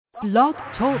Blog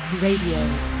Talk Radio.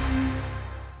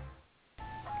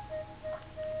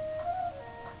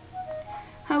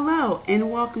 Hello,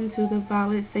 and welcome to the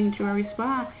Violet Sanctuary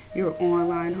Spa, your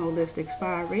online holistic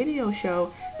spa radio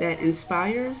show that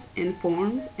inspires,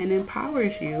 informs, and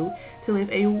empowers you to live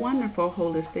a wonderful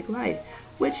holistic life,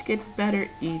 which gets better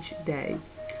each day.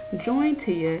 Join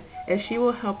Tia as she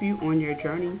will help you on your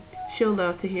journey. She'll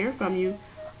love to hear from you.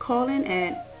 Call in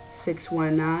at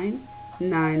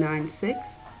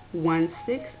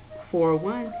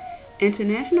 619-996-1641.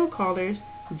 International callers,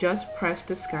 just press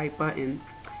the Skype button.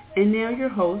 And now your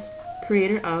host,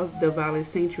 creator of the Violet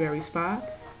Sanctuary Spa,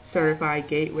 certified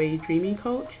Gateway Dreaming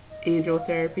Coach, angel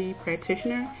therapy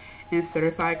practitioner, and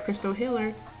certified crystal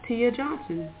healer, Tia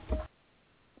Johnson.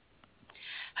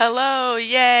 Hello,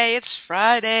 yay, it's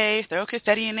Friday. Throw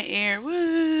confetti in the air,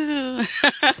 woo!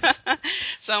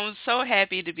 So I'm so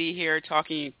happy to be here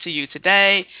talking to you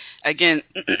today. Again,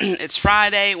 it's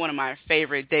Friday, one of my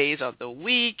favorite days of the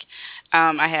week.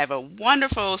 I have a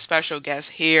wonderful special guest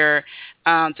here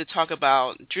to talk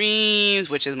about dreams,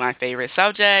 which is my favorite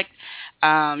subject,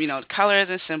 colors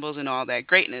and symbols and all that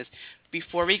greatness.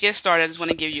 Before we get started, I just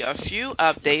want to give you a few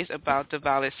updates about the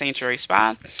Violet Sanctuary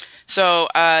Spa. So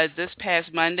this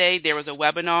past Monday, there was a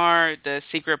webinar, The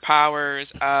Secret Powers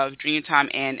of Dreamtime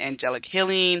and Angelic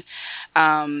Healing.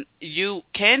 You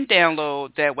can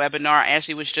download that webinar. I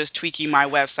actually was just tweaking my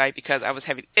website because I was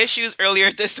having issues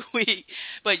earlier this week.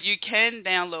 But you can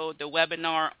download the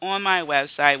webinar on my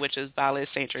website, which is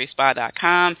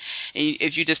violetsanctuaryspa.com. And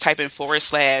if you just type in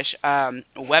 /webinars,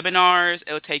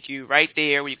 it'll take you right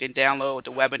there where you can download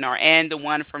the webinar and the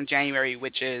one from January,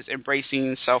 which is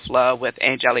Embracing Self-Love with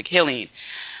Angelic Healing. We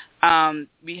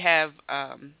have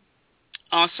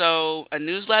also a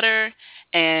newsletter,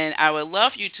 and I would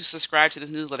love you to subscribe to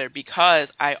this newsletter because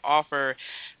I offer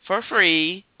for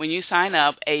free, when you sign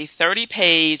up, a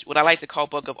 30-page, what I like to call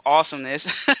Book of Awesomeness.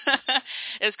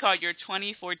 It's called your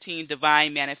 2014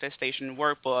 Divine Manifestation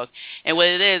Workbook. And what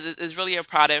it is really a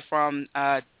product from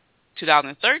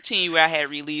 2013 where I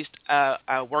had released a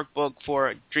workbook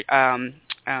for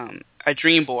a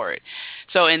dream board.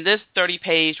 So in this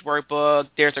 30-page workbook,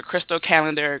 there's a crystal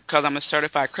calendar because I'm a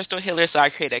certified crystal healer, so I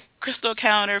create a crystal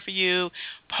calendar for you,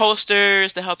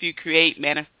 posters to help you create,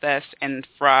 manifest, and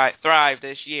thrive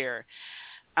this year.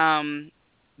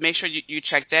 Make sure you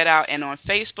check that out. And on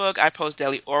Facebook, I post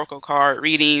daily oracle card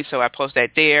readings, so I post that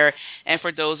there. And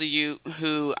for those of you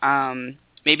who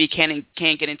maybe can't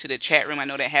get into the chat room, I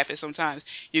know that happens sometimes,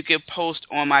 you can post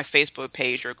on my Facebook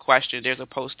page your question. There's a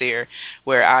post there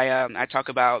where I talk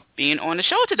about being on the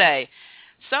show today.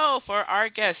 So for our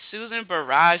guest, Susan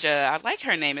Baragia, I like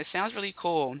her name. It sounds really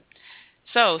cool.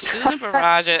 So Susan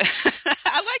Baragia,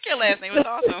 I like your last name. It's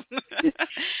awesome.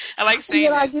 I like saying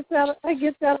it. I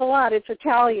get that a lot. It's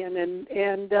Italian, and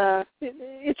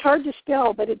it's hard to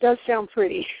spell, but it does sound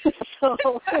pretty. So.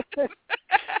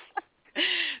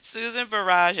 Susan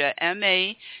Baragia,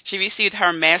 M.A. She received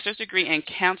her master's degree in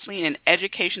counseling and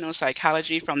educational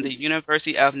psychology from the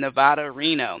University of Nevada,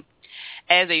 Reno.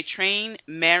 As a trained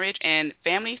marriage and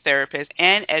family therapist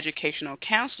and educational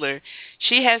counselor,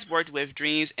 she has worked with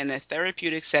dreams in a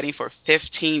therapeutic setting for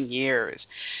 15 years.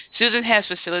 Susan has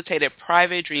facilitated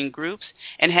private dream groups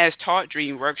and has taught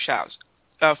dream workshops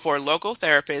for local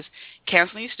therapists,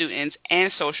 counseling students,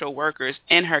 and social workers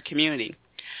in her community.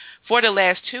 For the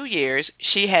last 2 years,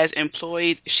 she has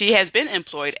been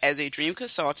employed as a dream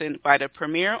consultant by the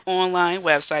premier online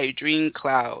website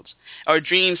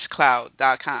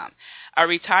dreamscloud.com. A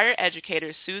retired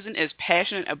educator, Susan is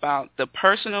passionate about the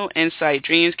personal insight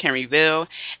dreams can reveal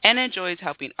and enjoys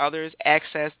helping others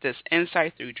access this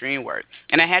insight through dream work.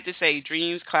 And I had to say,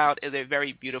 Dreams Cloud is a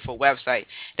very beautiful website.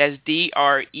 That's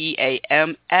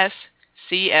DreamsCloud.com.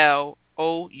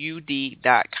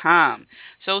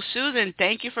 So, Susan,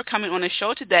 thank you for coming on the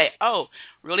show today. Oh,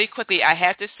 really quickly, I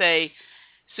have to say,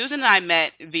 Susan and I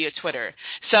met via Twitter.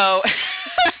 So,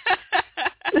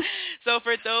 so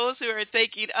for those who are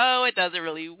thinking, oh, it doesn't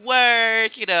really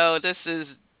work, this is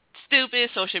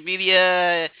stupid, social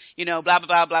media, blah, blah,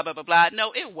 blah, blah, blah, blah, blah.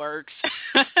 No, it works.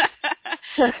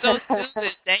 So,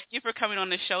 Susan, thank you for coming on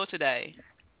the show today.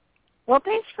 Well,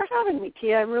 thanks for having me,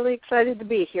 Tia. I'm really excited to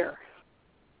be here.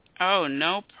 Oh,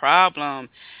 no problem.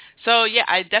 So, yeah,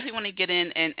 I definitely want to get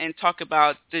in and talk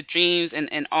about the dreams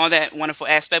and all that wonderful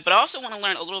aspect, but I also want to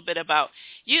learn a little bit about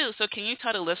you. So can you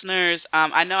tell the listeners,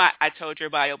 I know I told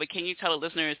your bio, but can you tell the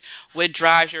listeners what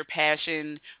drives your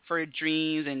passion for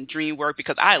dreams and dream work?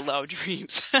 Because I love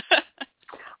dreams.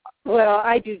 Well,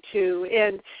 I do too.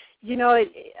 And,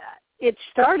 it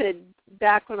started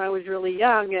back when I was really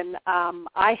young, and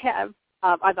I have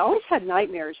I've always had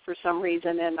nightmares for some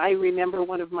reason, and I remember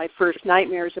one of my first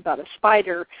nightmares about a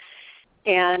spider.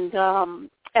 And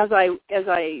as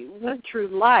I went through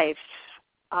life,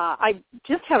 I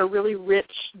just had a really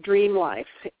rich dream life,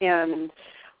 and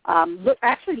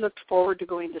actually looked forward to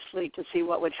going to sleep to see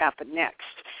what would happen next.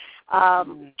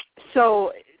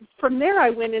 So from there, I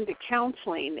went into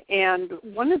counseling, and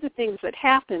one of the things that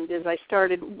happened is I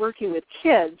started working with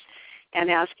kids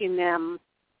and asking them,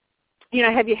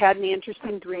 have you had any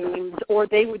interesting dreams? Or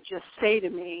they would just say to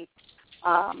me,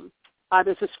 I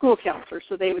was a school counselor,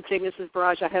 so they would say, Mrs.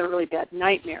 Baragia, I had a really bad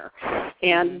nightmare.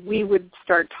 And we would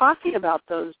start talking about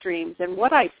those dreams. And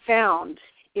what I found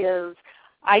is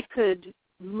I could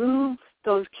move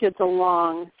those kids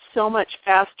along so much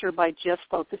faster by just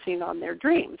focusing on their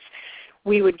dreams.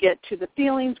 We would get to the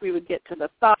feelings, we would get to the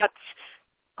thoughts,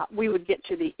 we would get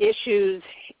to the issues,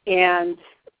 and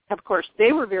of course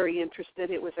they were very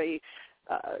interested. It was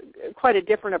quite a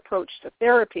different approach to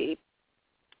therapy,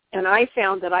 and I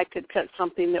found that I could cut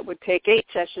something that would take 8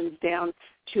 sessions down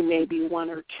to maybe 1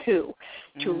 or 2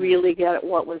 to really get at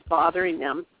what was bothering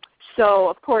them. So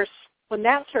of course, when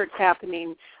that starts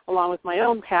happening, along with my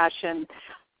own passion,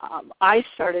 I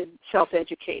started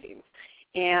self-educating.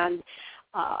 And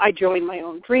I joined my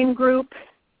own dream group.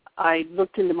 I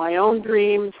looked into my own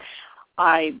dreams.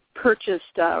 I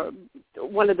purchased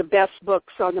one of the best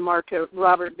books on the market,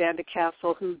 Robert Van de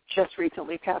Castle, who just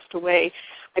recently passed away.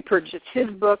 I purchased his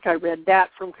book. I read that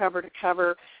from cover to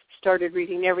cover, started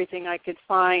reading everything I could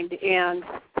find, and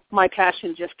my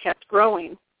passion just kept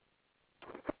growing.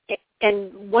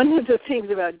 And one of the things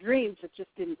about dreams that just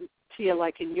didn't feel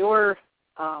like in your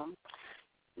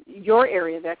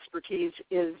area of expertise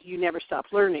is you never stop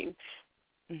learning.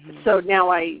 So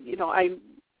now I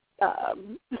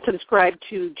subscribe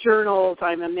to journals.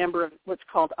 I'm a member of what's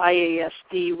called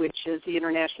IASD, which is the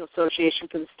International Association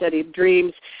for the Study of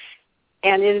Dreams,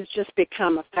 and it has just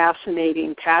become a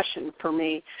fascinating passion for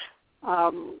me.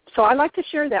 So I like to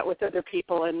share that with other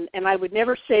people, and I would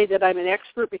never say that I'm an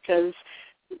expert because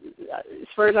as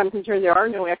far as I'm concerned, there are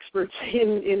no experts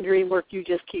in dream work. You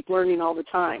just keep learning all the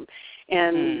time,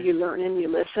 and you learn and you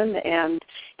listen, and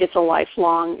it's a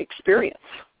lifelong experience.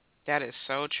 That is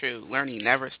so true. Learning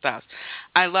never stops.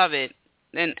 I love it,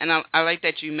 and I like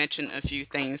that you mentioned a few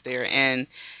things there, and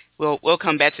we'll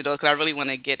come back to those because I really want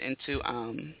to get into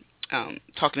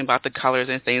talking about the colors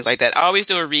and things like that. I always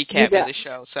do a recap of the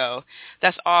show, so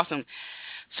that's awesome.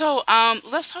 So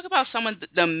let's talk about some of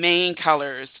the main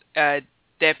colors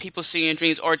that people see in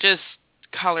dreams, or just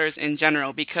colors in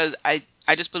general, because I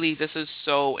just believe this is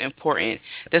so important.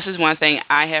 This is one thing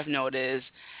I have noticed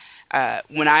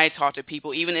when I talk to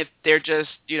people, even if they're just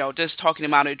talking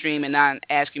about a dream and not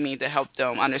asking me to help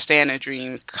them understand a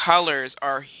dream. Colors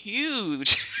are huge.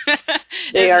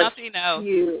 They are nothing else.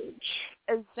 Huge.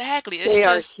 Exactly. They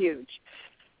are huge.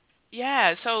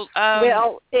 Yeah. So.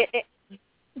 Go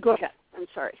ahead. I'm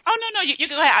sorry. Oh no, you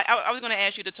go ahead. I was going to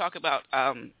ask you to talk about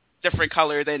different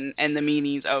colors and the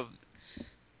meanings of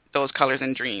those colors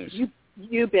in dreams.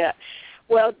 You bet.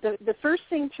 Well, the first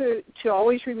thing to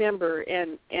always remember,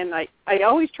 and I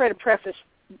always try to preface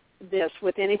this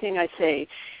with anything I say,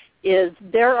 is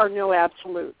there are no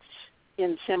absolutes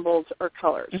in symbols or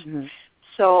colors.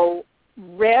 So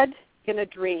red in a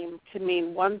dream can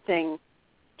mean one thing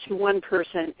to one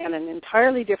person and an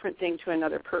entirely different thing to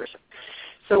another person.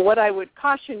 So what I would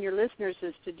caution your listeners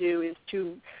is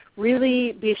to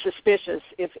really be suspicious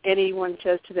if anyone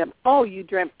says to them, oh, you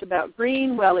dreamt about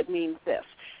green, well, it means this.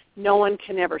 No one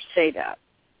can ever say that.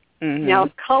 Now,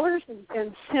 colors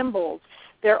and symbols,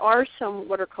 there are some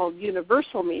what are called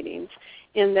universal meanings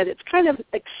in that it's kind of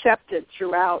accepted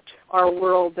throughout our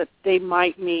world that they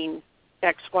might mean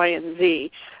X, Y, and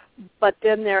Z. But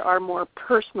then there are more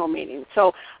personal meanings.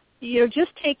 So,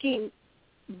 just taking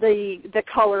the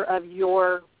color of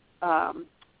your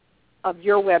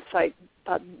website,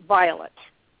 violet,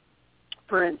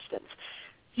 for instance,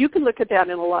 you can look at that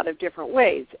in a lot of different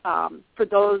ways. For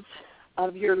those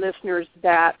of your listeners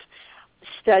that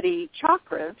study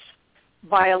chakras,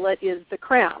 violet is the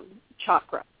crown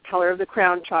chakra, color of the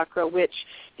crown chakra, which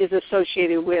is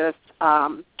associated with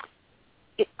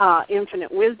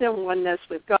infinite wisdom, oneness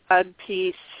with God,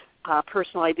 peace,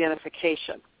 personal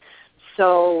identification.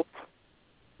 So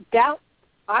that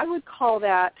I would call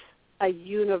that a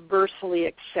universally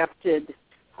accepted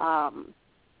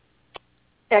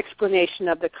explanation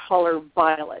of the color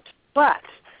violet. But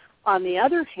on the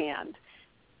other hand,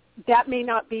 that may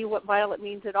not be what violet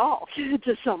means at all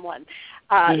to someone.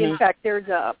 In fact, there's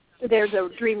a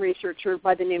dream researcher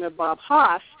by the name of Bob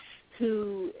Haas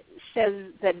who says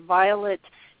that violet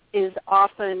is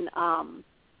often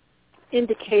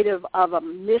indicative of a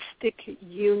mystic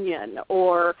union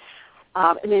or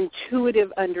an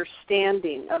intuitive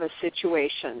understanding of a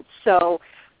situation. So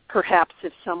perhaps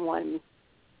if someone,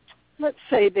 let's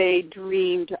say they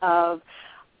dreamed of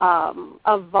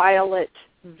a violet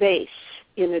vase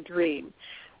in a dream,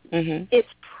 it's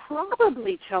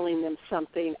probably telling them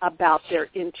something about their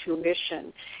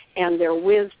intuition and their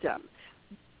wisdom.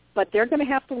 But they're going to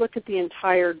have to look at the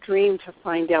entire dream to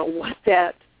find out what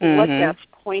that's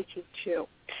pointing to.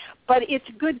 But it's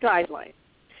a good guideline.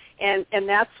 And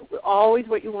that's always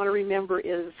what you want to remember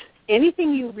is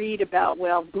anything you read about,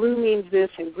 well, blue means this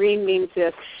and green means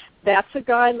this, that's a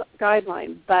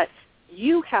guideline. But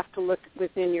you have to look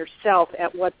within yourself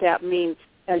at what that means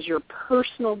as your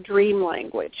personal dream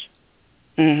language.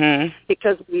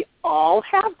 Because we all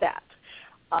have that.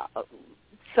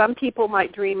 Some people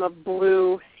might dream of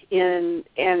blue and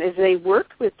as they work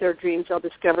with their dreams, they'll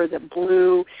discover that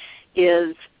blue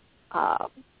is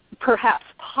perhaps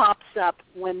pops up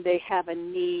when they have a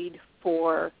need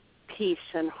for peace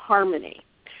and harmony.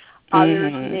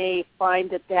 Others may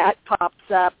find that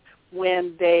pops up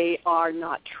when they are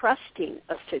not trusting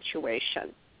a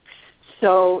situation.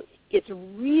 So it's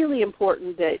really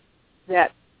important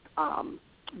that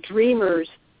dreamers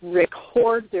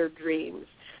record their dreams.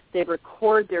 They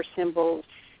record their symbols,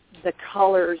 the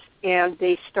colors, and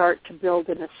they start to build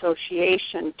an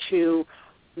association to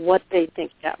what they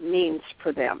think that means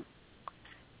for them.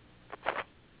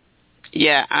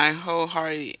 Yeah, I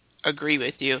wholeheartedly agree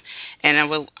with you. And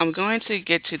I'm going to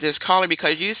get to this caller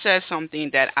because you said something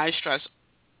that I stress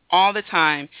all the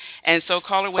time. And so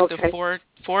caller with the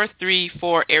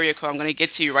 434 area code, I'm going to get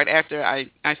to you right after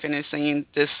I finish saying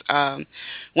this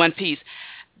one piece.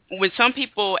 When some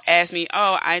people ask me,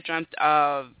 I dreamt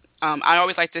of, I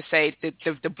always like to say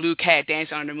the blue cat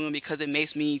dancing on the moon because it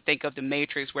makes me think of the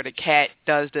Matrix where the cat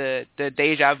does the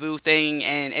deja vu thing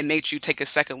and it makes you take a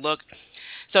second look.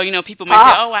 So, people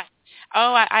might say,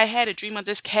 I had a dream of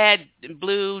this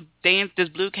blue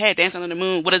cat dancing on the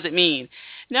moon. What does it mean?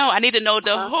 No, I need to know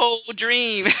the whole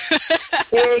dream.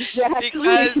 Exactly.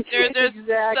 Because there's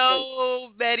so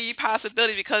many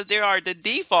possibilities because there are the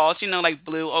defaults, like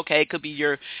blue, okay, it could be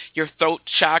your throat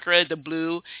chakra, the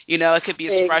blue, it could be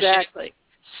expression. Exactly.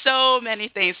 So many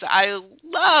things. So I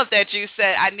love that you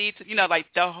said I need to, like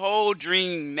the whole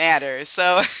dream matters.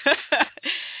 So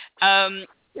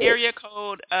area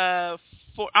code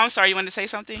I'm sorry, you wanted to say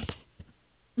something?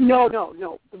 No.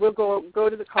 We'll go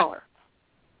to the caller.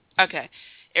 Okay.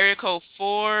 Area code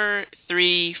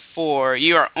 434.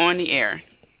 You are on the air.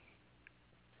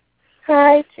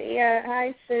 Hi, Tia.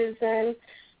 Hi, Susan.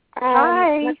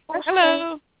 Hi.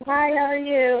 Hello. Hi, how are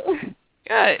you?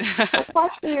 Good. My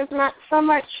question is not so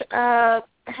much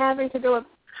having to do with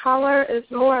color.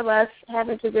 It's more or less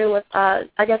having to do with,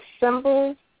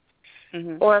 symbols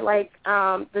or like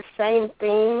the same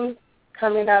theme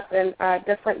coming up in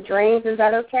different dreams. Is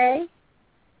that okay?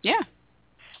 Yeah.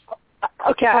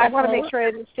 Okay, I want to make sure I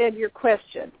understand your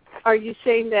question. Are you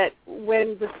saying that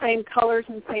when the same colors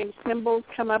and same symbols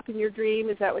come up in your dream,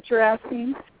 is that what you're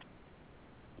asking?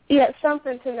 Yeah,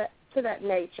 something to that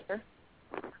nature.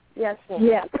 Yes, ma'am.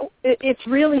 Yeah, it's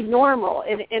really normal.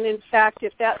 And in fact,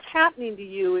 if that's happening to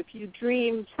you, if you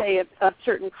dream, say, of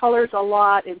certain colors a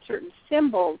lot and certain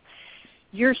symbols,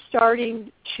 you're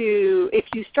starting to, if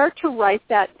you start to write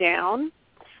that down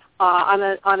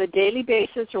on a daily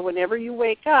basis or whenever you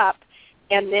wake up,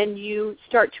 and then you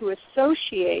start to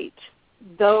associate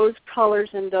those colors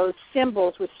and those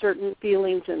symbols with certain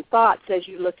feelings and thoughts as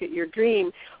you look at your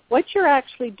dream, what you're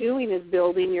actually doing is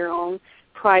building your own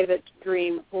private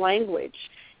dream language,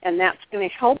 and that's going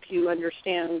to help you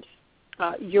understand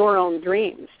your own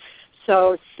dreams.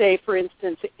 So say, for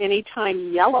instance,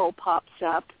 anytime yellow pops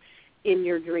up in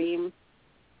your dream,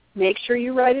 make sure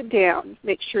you write it down.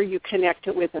 Make sure you connect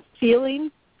it with a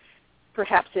feeling,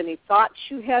 perhaps any thoughts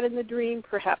you had in the dream,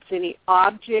 perhaps any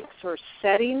objects or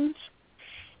settings,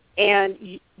 and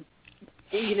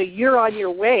you're on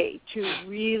your way to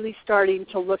really starting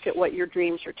to look at what your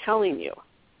dreams are telling you.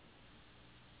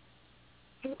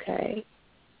 Okay.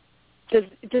 Does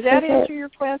that answer your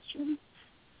question?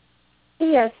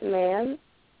 Yes, ma'am.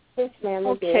 Yes, ma'am.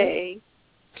 Okay.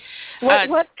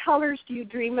 What colors do you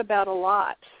dream about a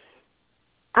lot?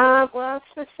 Well, I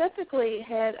specifically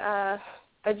had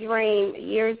a dream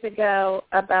years ago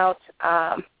about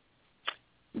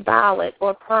violet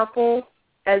or purple,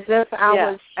 as if I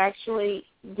was actually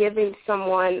giving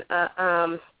someone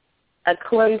a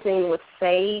cleansing with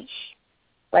sage,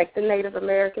 like the Native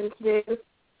Americans do.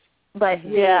 But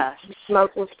the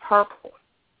smoke was purple.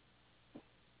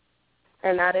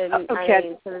 And I didn't,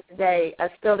 to this day, I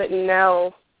still didn't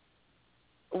know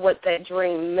what that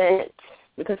dream meant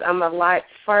because I'm a lot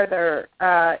further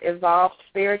evolved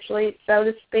spiritually, so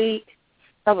to speak.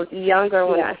 I was younger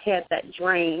when I had that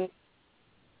dream.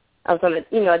 I was on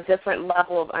a different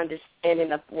level of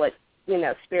understanding of what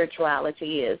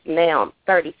spirituality is now. I'm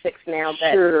 36 now.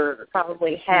 That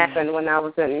probably happened when I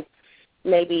was in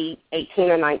maybe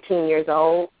 18 or 19 years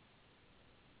old.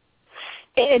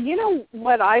 And you know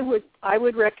what I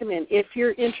would recommend if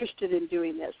you're interested in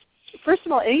doing this. First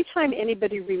of all, anytime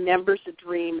anybody remembers a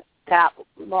dream that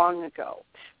long ago,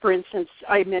 for instance,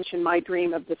 I mentioned my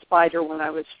dream of the spider when I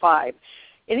was 5.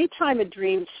 Anytime a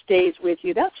dream stays with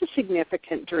you, that's a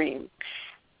significant dream.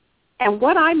 And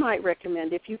what I might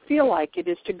recommend, if you feel like it,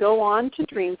 is to go on to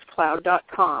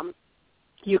dreamscloud.com.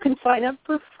 You can sign up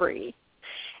for free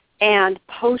and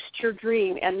post your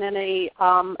dream, and then a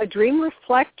dream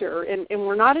reflector, and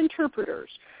we're not interpreters.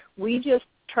 We just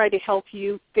try to help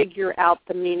you figure out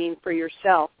the meaning for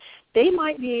yourself. They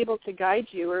might be able to guide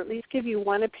you or at least give you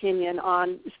one opinion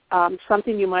on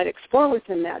something you might explore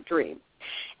within that dream.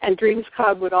 And Dreams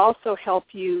Cloud would also help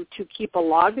you to keep a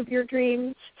log of your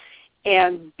dreams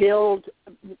and build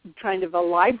kind of a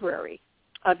library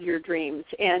of your dreams,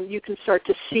 and you can start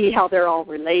to see how they're all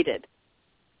related.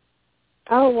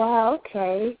 Oh, wow,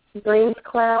 okay.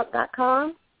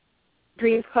 Dreamscloud.com?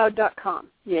 Dreamscloud.com,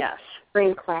 yes.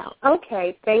 Dreamcloud.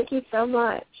 Okay, thank you so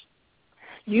much.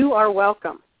 You are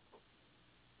welcome.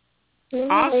 Awesome.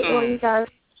 Well, you guys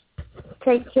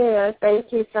take care.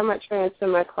 Thank you so much for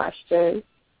answering my question.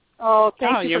 Oh,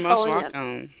 thank you you're for most calling welcome.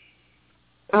 in.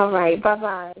 All right,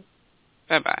 bye-bye.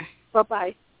 Bye-bye.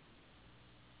 Bye-bye.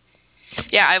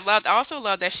 Yeah, I also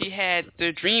love that she had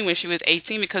the dream when she was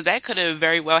 18 because that could have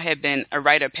very well have been a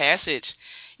rite of passage,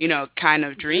 kind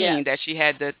of dream that she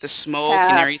had the smoke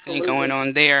and everything going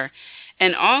on there.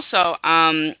 And also,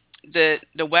 the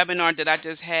webinar that I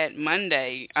just had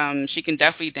Monday, she can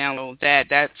definitely download that.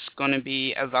 That's going to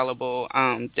be available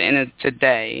the end of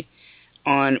today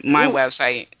on my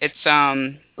website. It's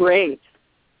great.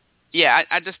 Yeah,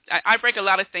 I break a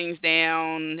lot of things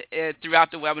down throughout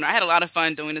the webinar. I had a lot of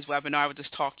fun doing this webinar. I was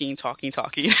just talking.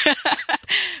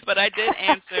 But I did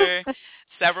answer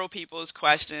several people's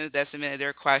questions that submitted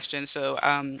their questions. So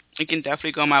you can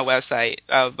definitely go on my website,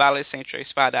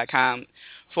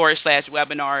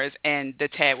 violetsanctuaryspa.com/webinars, and the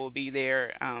tab will be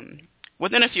there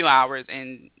within a few hours,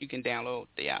 and you can download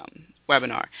the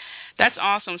webinar. That's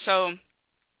awesome. So,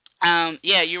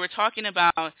 you were talking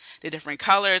about the different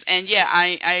colors, and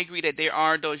I agree that there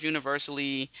are those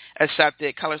universally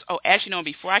accepted colors. Oh, actually, no,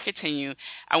 before I continue,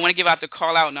 I want to give out the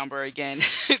call-out number again.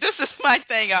 This is my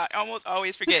thing. I almost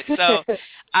always forget. So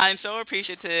I'm so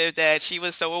appreciative that she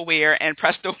was so aware and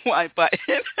pressed the 1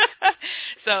 button.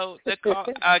 So the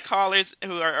callers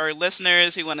who are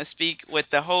listeners who want to speak with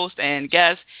the host and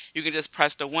guests, you can just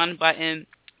press the 1 button.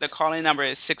 The calling number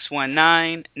is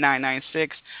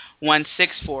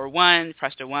 619-996-1641.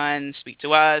 Press the 1, speak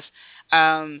to us.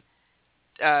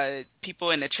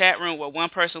 People in the chat room, one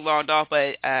person logged off,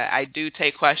 but I do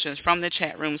take questions from the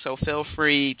chat room, so feel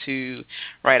free to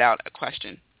write out a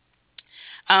question.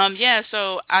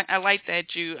 So I like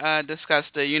that you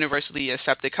discussed the universally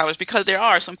accepted colors because there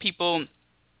are some people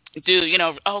do,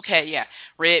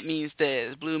 red means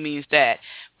this, blue means that,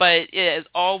 but it is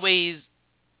always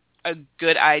a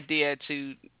good idea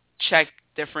to check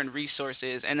different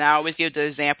resources. And I always give the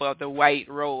example of the white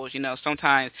rose,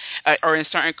 sometimes, or in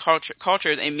certain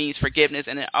cultures it means forgiveness,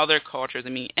 and in other cultures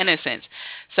it means innocence.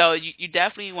 So you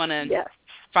definitely want to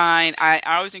find, I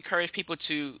always encourage people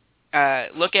to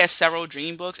look at several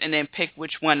dream books and then pick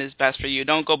which one is best for you.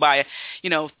 Don't go by,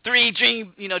 3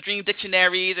 dream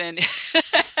dictionaries and,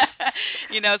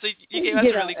 so you gave us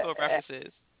really cool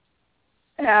references.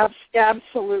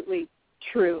 Absolutely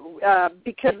true,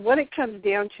 because what it comes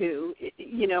down to,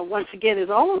 once again, is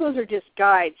all of those are just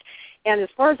guides. And as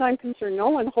far as I'm concerned, no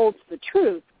one holds the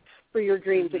truth for your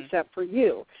dreams except for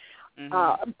you.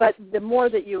 But the more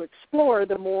that you explore,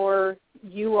 the more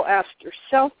you will ask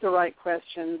yourself the right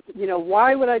questions.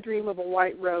 Why would I dream of a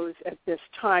white rose at this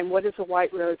time? What does a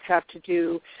white rose have to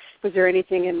do? Was there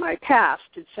anything in my past?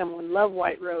 Did someone love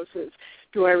white roses?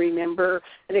 Do I remember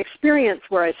an experience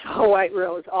where I saw a white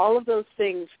rose? All of those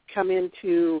things come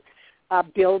into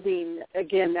building,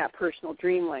 again, that personal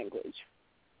dream language.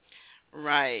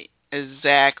 Right,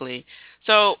 exactly.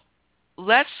 So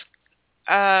let's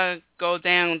go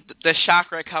down the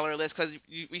chakra color list because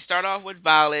we start off with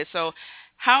violet. So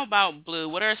how about blue?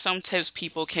 What are some tips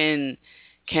people can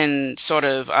sort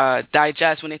of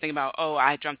digest when they think about,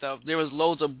 I dreamt of, there was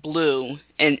loads of blue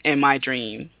in my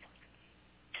dream?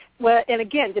 Well, and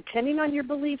again, depending on your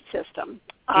belief system,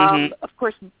 of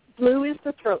course, blue is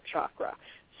the throat chakra.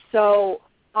 So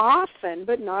often,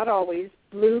 but not always,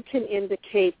 blue can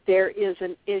indicate there is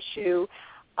an issue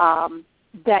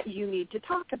that you need to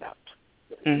talk about.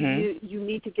 Mm-hmm. You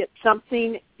need to get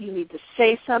something, you need to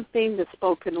say something, the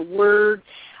spoken word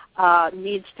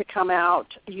needs to come out.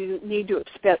 You need to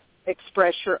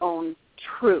express your own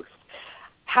truth.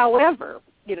 However,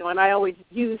 and I always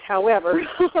use however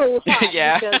a lot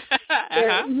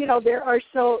because there are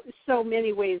so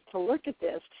many ways to look at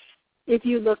this. If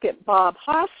you look at Bob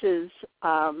Haas's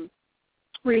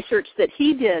research that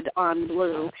he did on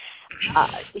blue,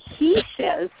 he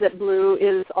says that blue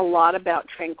is a lot about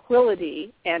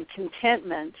tranquility and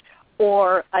contentment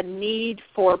or a need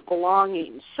for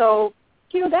belonging. So,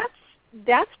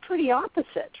 that's pretty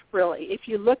opposite, really, if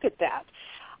you look at that.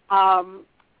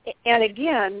 And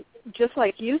again, just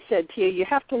like you said, Tia, you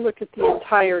have to look at the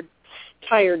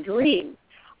entire dream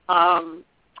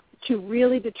to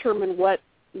really determine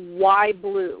why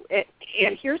blue.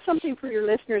 And here's something for your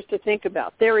listeners to think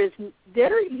about. There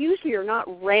usually are not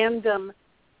random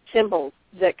symbols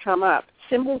that come up.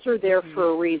 Symbols are there for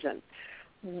a reason.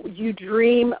 You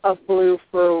dream of blue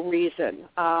for a reason.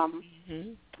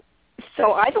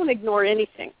 So I don't ignore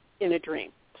anything in a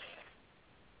dream.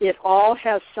 It all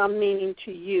has some meaning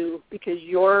to you because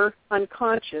your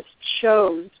unconscious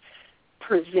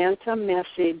present a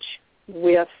message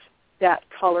with that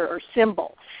color or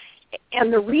symbol.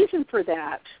 And the reason for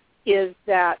that is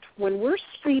that when we're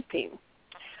sleeping,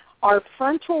 our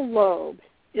frontal lobe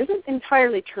isn't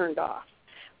entirely turned off,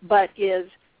 but is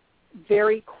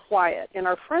very quiet. And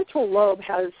our frontal lobe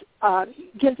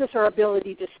gives us our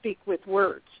ability to speak with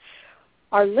words.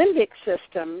 Our limbic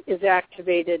system is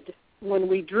activated when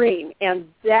we dream, and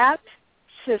that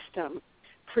system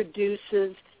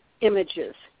produces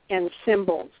images and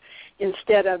symbols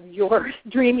instead of your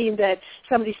dreaming that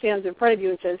somebody stands in front of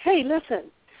you and says, hey,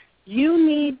 listen, you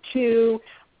need to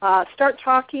start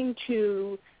talking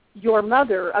to your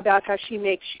mother about how she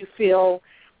makes you feel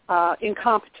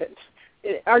incompetent.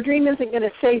 Our dream isn't going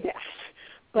to say that,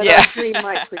 but our dream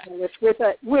might present us with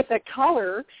a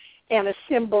color and a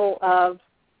symbol of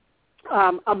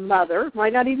a mother.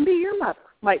 Might not even be your mother.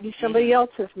 Might be somebody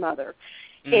else's mother.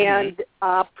 And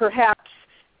perhaps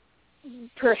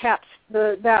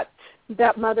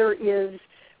that mother is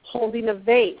holding a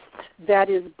vase that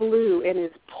is blue and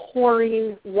is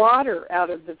pouring water out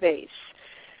of the vase,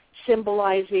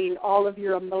 symbolizing all of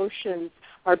your emotions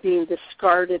are being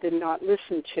discarded and not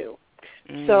listened to.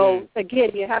 So,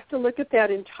 again, you have to look at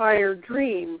that entire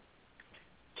dream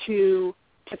to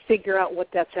figure out what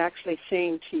that's actually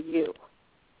saying to you.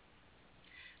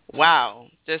 Wow,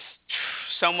 just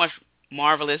so much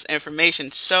marvelous information.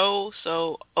 So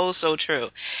true.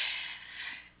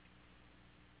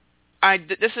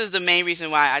 This is the main reason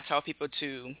why I tell people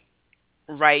to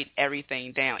write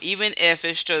everything down, even if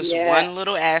it's just one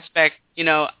little aspect,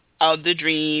 of the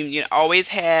dream. Always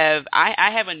have. I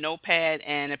have a notepad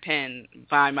and a pen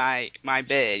by my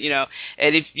bed.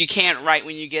 And if you can't write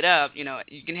when you get up,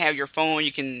 you can have your phone.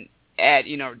 You can add,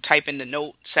 type in the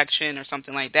note section or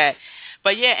something like that.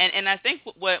 But and I think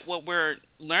what we're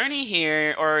learning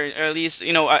here, or at least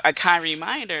a kind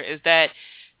reminder, is that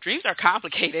dreams are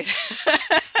complicated.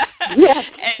 Yes,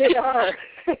 they are.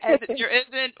 And there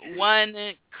isn't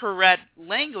one correct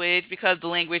language because the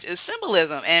language is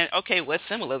symbolism. And okay, what's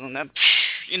symbolism?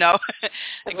 It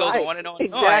goes on and on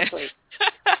and on.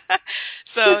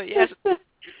 So yes,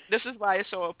 this is why it's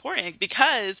so important,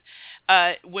 because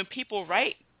when people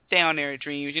write down their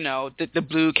dreams, the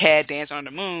blue cat dance on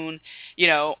the moon,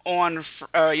 on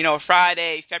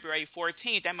Friday, February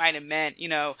 14th, that might have meant,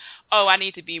 I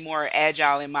need to be more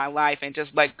agile in my life and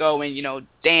just let go and,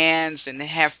 dance and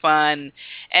have fun.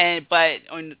 But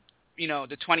on,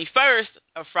 the 21st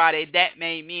of Friday, that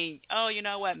may mean,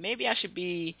 maybe I should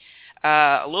be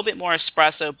a little bit more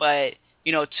expressive, but,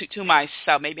 to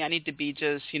myself, maybe I need to be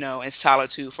just, in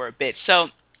solitude for a bit. So,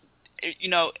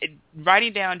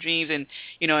 writing down dreams and,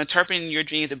 interpreting your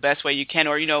dreams the best way you can,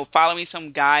 or, following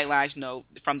some guidelines,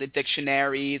 from the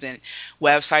dictionaries and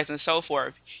websites and so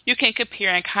forth, you can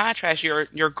compare and contrast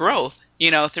your growth,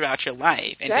 throughout your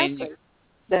life. Exactly. And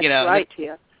that's right,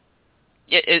 Tia.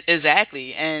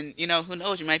 Exactly. And, who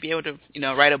knows, you might be able to,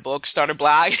 write a book, start a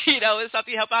blog, it's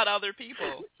something to help out other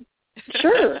people.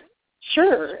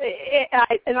 Sure.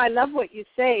 And I love what you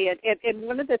say. And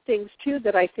one of the things, too,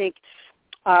 that I think,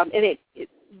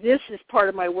 this is part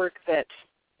of my work that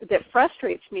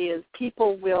frustrates me, is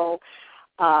people will,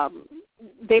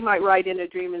 they might write in a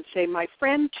dream and say, my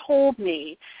friend told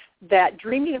me that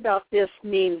dreaming about this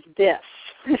means this.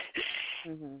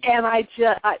 And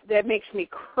that makes me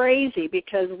crazy,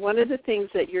 because one of the things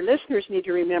that your listeners need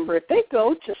to remember, if they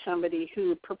go to somebody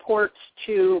who purports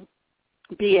to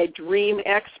be a dream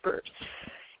expert,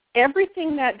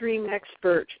 everything that dream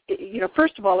expert,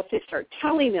 first of all, if they start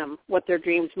telling them what their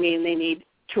dreams mean, they need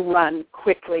to run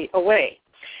quickly away.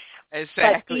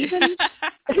 Exactly.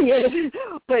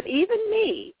 But even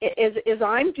me, as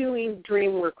I'm doing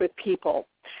dream work with people,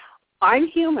 I'm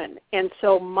human, and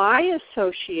so my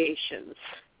associations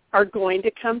are going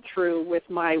to come through with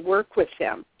my work with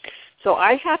them. So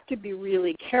I have to be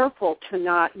really careful to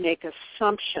not make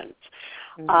assumptions.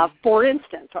 For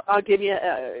instance, I'll give you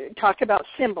talk about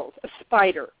symbols. A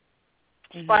spider.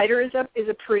 Spider is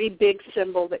a pretty big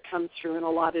symbol that comes through in a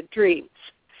lot of dreams.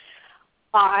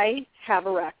 I have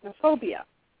arachnophobia.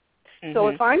 So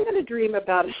if I'm going to dream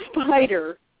about a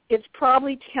spider, it's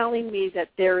probably telling me that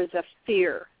there is a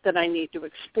fear that I need to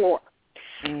explore.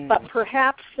 But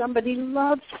perhaps somebody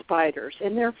loves spiders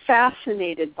and they're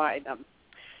fascinated by them.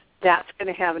 That's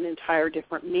going to have an entire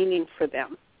different meaning for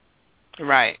them.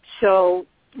 Right. So,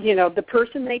 the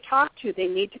person they talk to, they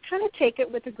need to kind of take it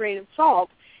with a grain of salt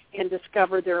and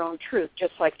discover their own truth,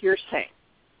 just like you're saying.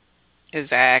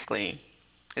 Exactly.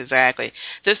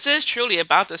 This is truly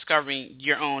about discovering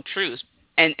your own truth.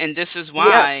 And this is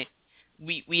why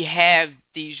we have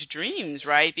these dreams,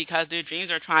 right? Because the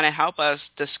dreams are trying to help us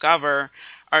discover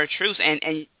our truth. And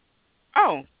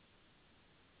oh,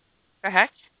 the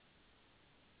heck?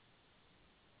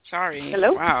 Sorry.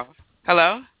 Hello? Wow.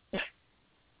 Hello?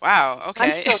 Wow,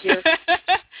 okay. I'm still here.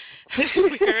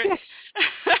 Weird.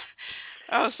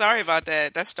 Oh, sorry about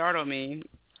that. That startled me.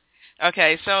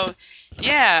 Okay, so,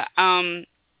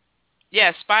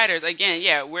 spiders, again,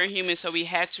 we're human, so we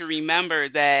had to remember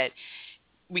that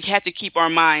we have to keep our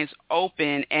minds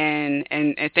open and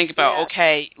think about,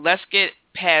 okay, let's get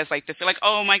past, the feel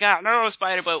oh, my God, no,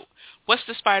 spider, but what's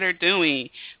the spider doing?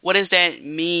 What does that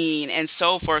mean? And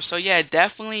so forth. So,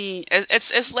 definitely,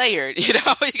 it's layered, you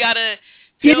got to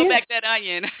peel back that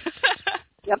onion.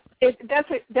 Yep,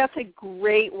 that's a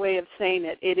great way of saying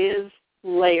it. It is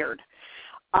layered.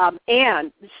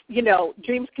 And,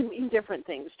 dreams can mean different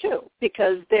things, too,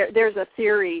 because there's a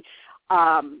theory,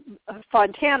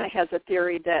 Fontana has a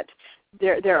theory that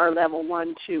there are level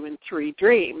 1, 2, and 3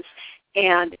 dreams,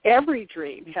 and every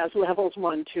dream has levels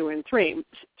 1, 2, and 3.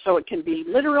 So it can be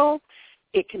literal,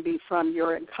 it can be from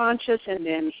your unconscious, and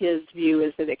then his view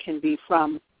is that it can be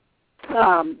from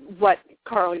what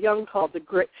Carl Jung called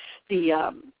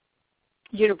the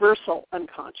universal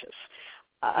unconscious.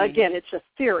 Again, it's a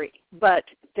theory, but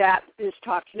that is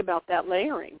talking about that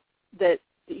layering that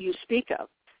you speak of.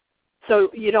 So,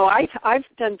 I've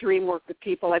done dream work with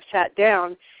people. I've sat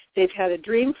down. They've had a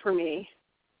dream for me.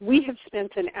 We have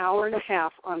spent an hour and a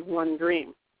half on one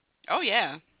dream. Oh,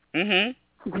 yeah. Mm-hmm.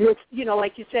 With,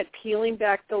 like you said, peeling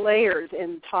back the layers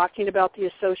and talking about the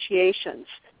associations.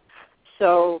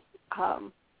 So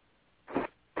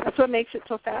that's what makes it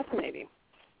so fascinating.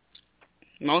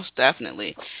 Most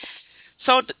definitely.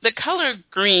 So the color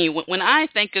green, when I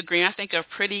think of green, I think of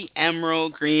pretty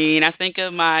emerald green. I think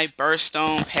of my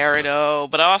birthstone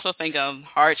peridot, but I also think of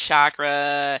heart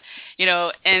chakra,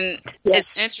 and It's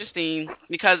interesting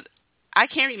because I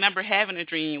can't remember having a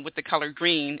dream with the color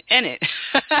green in it.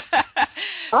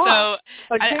 So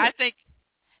okay. I think,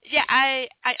 I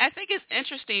think it's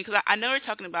interesting because I know we're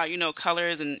talking about,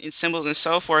 colors and symbols and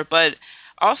so forth, but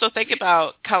also think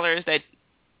about colors that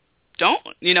don't,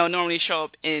 normally show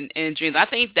up in dreams. I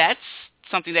think that's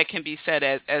something that can be said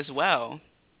as well.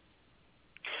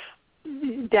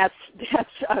 That's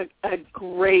a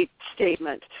great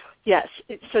statement. Yes.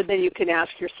 So then you can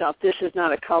ask yourself, this is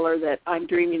not a color that I'm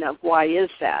dreaming of. Why is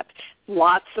that?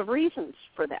 Lots of reasons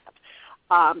for that.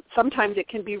 Sometimes it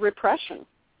can be repression.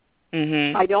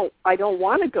 Mm-hmm. I don't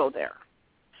want to go there.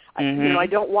 Mm-hmm. I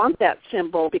don't want that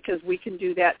symbol because we can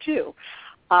do that too.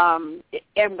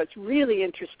 And what's really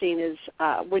interesting is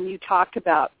when you talk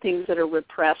about things that are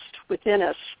repressed within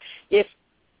us, if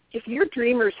your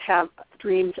dreamers have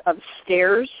dreams of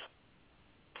stairs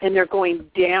and they're going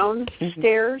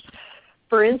downstairs,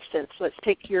 for instance, let's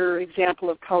take your example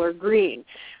of color green.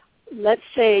 Let's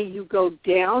say you go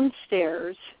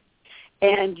downstairs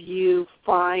and you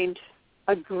find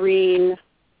a green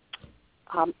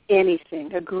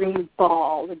anything, a green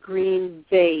ball, a green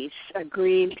vase, a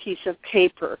green piece of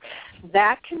paper.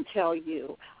 That can tell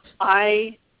you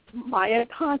my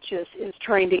unconscious is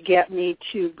trying to get me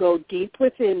to go deep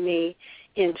within me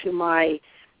into my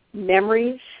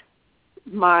memories,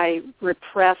 my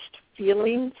repressed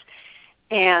feelings,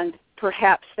 and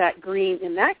perhaps that green,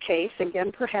 in that case,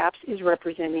 again, perhaps is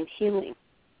representing healing,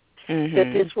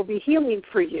 that this will be healing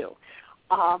for you.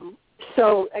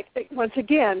 So once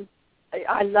again,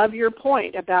 I love your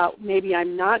point about maybe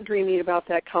I'm not dreaming about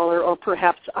that color, or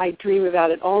perhaps I dream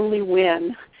about it only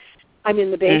when I'm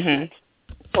in the basement,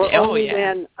 or only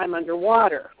when I'm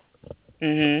underwater.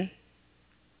 You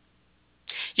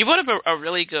brought up a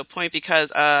really good point, because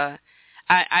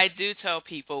I do tell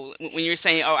people, when you're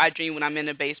saying, oh, I dream when I'm in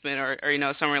the basement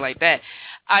or somewhere like that,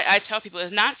 I tell people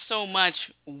it's not so much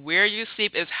where you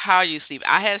sleep, it's how you sleep.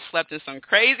 I have slept in some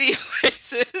crazy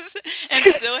places and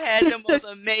still had the most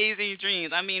amazing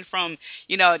dreams. I mean, from,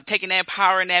 taking that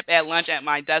power nap at lunch at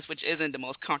my desk, which isn't the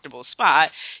most comfortable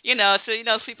spot, to,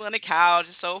 sleeping on the couch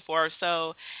and so forth.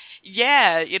 So,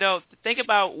 yeah, think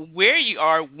about where you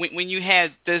are when you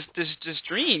had this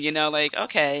dream, like,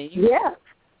 okay. Yeah.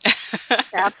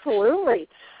 Absolutely,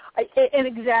 and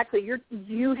exactly.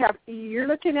 You're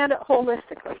looking at it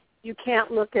holistically. You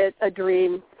can't look at a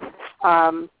dream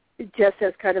just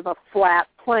as kind of a flat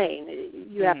plane.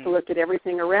 You have to look at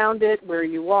everything around it, where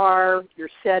you are, your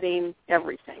setting,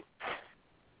 everything.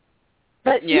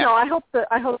 But I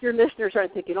hope your listeners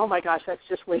aren't thinking, "Oh my gosh, that's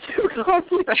just way too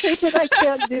complicated. I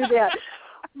can't do that."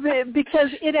 Because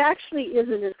it actually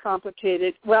isn't as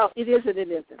complicated. Well, it is and it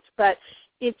isn't. But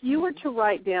if you were to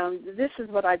write down, this is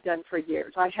what I've done for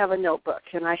years. I have a notebook,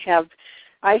 and I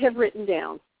have written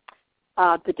down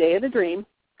the day of the dream.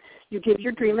 You give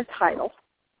your dream a title,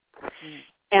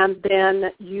 and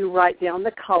then you write down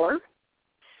the color,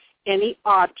 any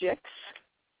objects,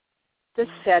 the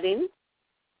setting,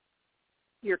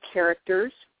 your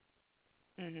characters,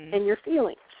 and your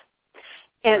feelings.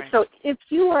 And so if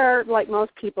you are, like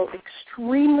most people,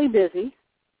 extremely busy,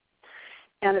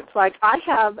 and it's like I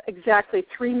have exactly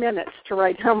 3 minutes to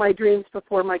write down my dreams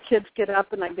before my kids get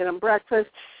up and I get them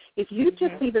breakfast, if you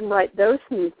just even write those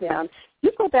things down,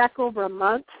 you go back over a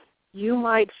month, you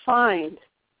might find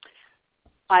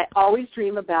I always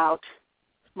dream about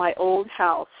my old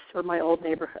house or my old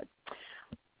neighborhood.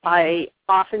 I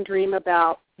often dream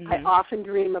about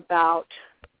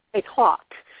a clock.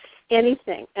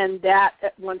 Anything. And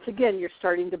that, once again, you're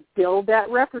starting to build that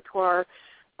repertoire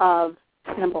of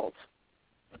symbols.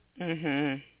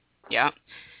 Yeah.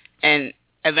 And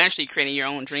eventually creating your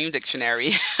own dream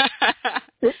dictionary.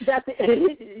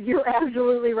 You're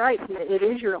absolutely right. It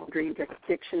is your own dream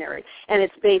dictionary. And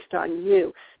it's based on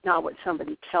you, not what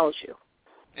somebody tells you.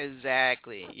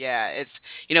 Exactly. Yeah. It's,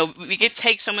 we could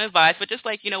take some advice, but just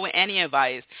like, with any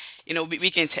advice,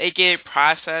 we can take it,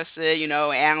 process it,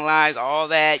 analyze all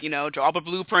that, draw up a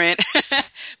blueprint,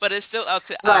 but it's still up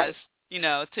to us,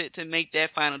 to make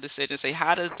that final decision, say,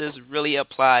 how does this really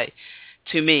apply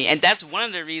to me? And that's one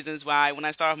of the reasons why when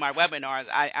I start my webinars,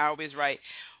 I always write,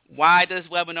 why this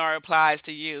webinar applies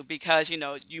to you, because,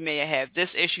 you may have this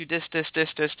issue, this.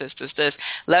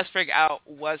 Let's figure out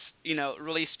what's,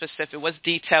 really specific, what's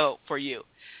detailed for you.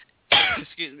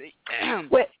 Excuse me.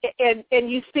 Well,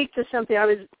 and you speak to something.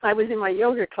 I was in my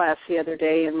yoga class the other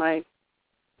day, and my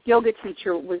yoga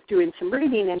teacher was doing some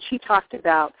reading, and she talked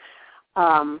about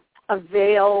a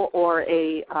veil or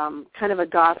a kind of a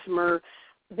gossamer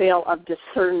veil of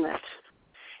discernment.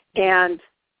 And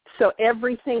so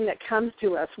everything that comes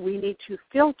to us, we need to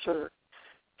filter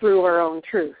through our own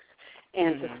truth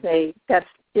and to say, that's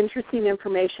interesting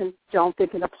information, don't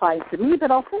think it applies to me,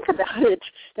 but I'll think about it.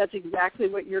 That's exactly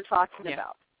what you're talking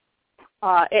about.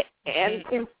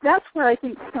 And that's where I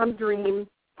think some dream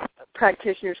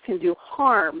practitioners can do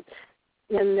harm,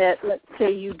 in that, let's say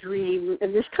you dream,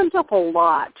 and this comes up a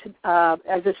lot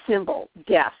as a symbol,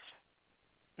 death.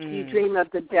 You dream of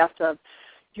the death of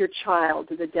your child,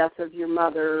 the death of your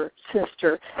mother or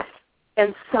sister,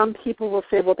 and some people will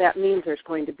say, well, that means there's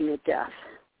going to be a death.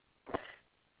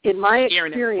 In my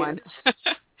experience,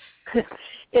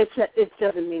 it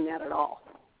doesn't mean that at all.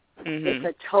 It's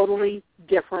a totally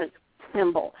different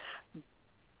symbol.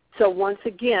 So once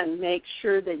again, make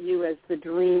sure that you as the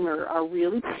dreamer are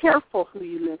really careful who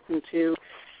you listen to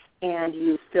and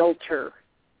you filter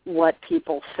what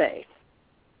people say.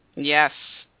 Yes,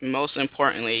 most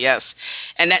importantly, yes.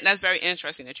 And that's very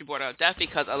interesting that you brought up death,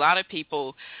 because a lot of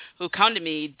people who come to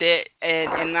me,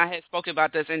 and I had spoken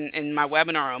about this in my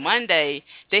webinar on Monday,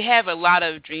 they have a lot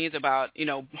of dreams about,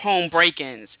 home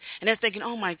break-ins. And they're thinking,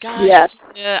 oh, my God,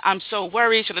 I'm so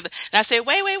worried. And I say,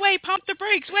 wait, pump the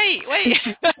brakes, wait.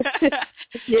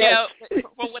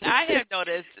 But what I have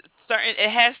noticed, it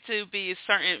has to be a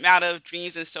certain amount of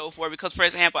dreams and so forth, because, for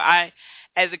example,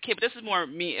 as a kid, but this is more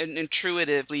me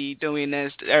intuitively doing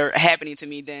this or happening to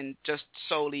me than just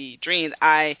solely dreams.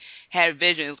 I had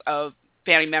visions of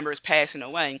family members passing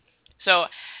away. So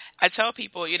I tell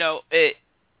people, it's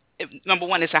number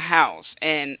one, it's a house,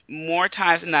 and more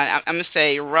times than not, I'm going to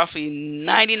say roughly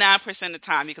 99% of the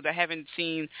time, because I haven't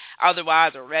seen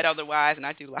otherwise or read otherwise, and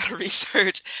I do a lot of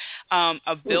research,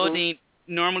 a building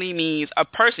normally means a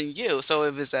person, you. So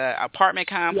if it's an apartment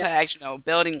complex,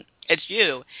 building, it's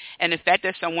you. And the fact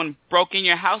that someone broke in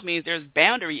your house means there's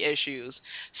boundary issues.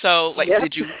 So, like,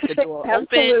 did you leave the door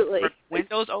open,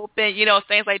 windows open,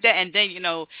 things like that. And then,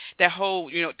 that whole,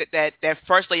 that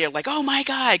first layer, like, oh, my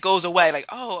God, goes away. Like,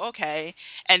 oh, okay.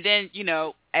 And then,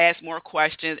 ask more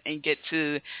questions and get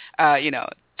to, the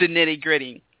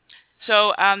nitty-gritty.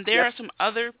 So there are some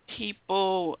other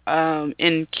people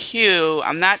in queue.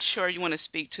 I'm not sure you want to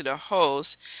speak to the host.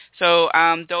 So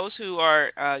those who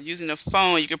are using the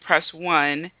phone, you can press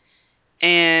 1.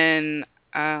 And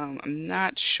I'm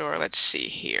not sure. Let's see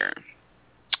here.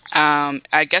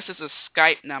 I guess it's a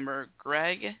Skype number.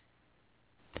 Greg?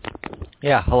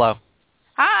 Yeah, hello.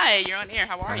 Hi, you're on air.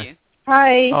 How are you?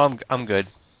 Hi. Oh, I'm good.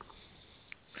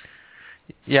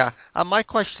 Yeah, my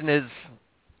question is...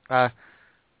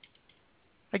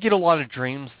 I get a lot of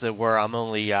dreams where I'm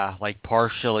only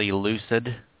partially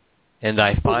lucid, and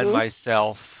I find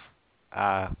myself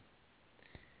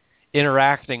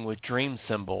interacting with dream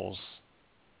symbols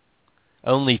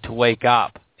only to wake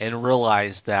up and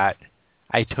realize that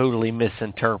I totally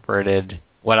misinterpreted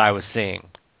what I was seeing,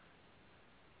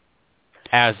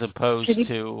 as opposed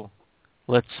to,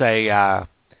 let's say,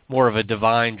 more of a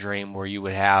divine dream where you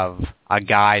would have a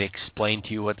guide explain to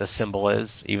you what the symbol is,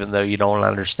 even though you don't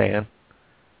understand.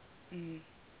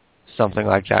 Something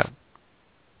like that.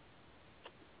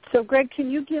 So, Greg,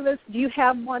 can you give us, do you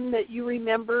have one that you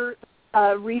remember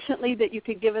recently that you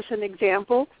could give us an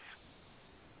example?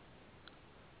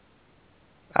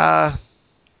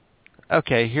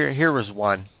 Okay, here was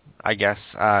one, I guess.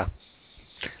 I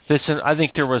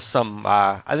think there was some,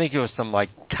 like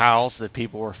cows that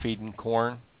people were feeding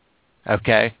corn.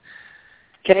 Okay.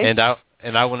 Okay.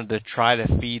 And I wanted to try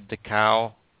to feed the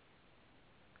cow.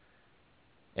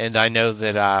 And I know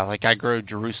that, I grow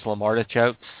Jerusalem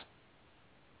artichokes.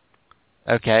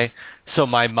 Okay. So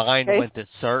my mind went to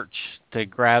search to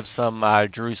grab some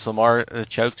Jerusalem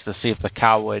artichokes to see if the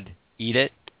cow would eat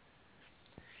it.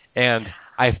 And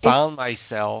I found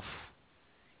myself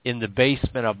in the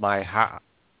basement of my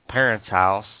parents'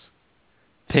 house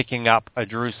picking up a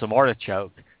Jerusalem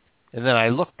artichoke. And then I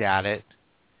looked at it,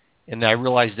 and I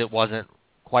realized it wasn't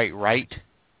quite right.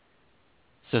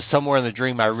 So somewhere in the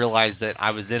dream, I realized that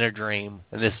I was in a dream,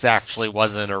 and this actually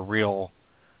wasn't a real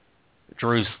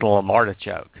Jerusalem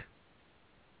artichoke.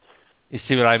 You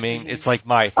see what I mean? It's like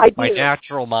my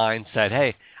natural mind said,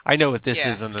 hey, I know what this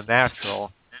is in the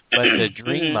natural, but the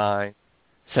dream mind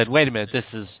said, wait a minute,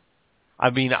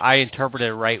 I interpreted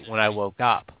it right when I woke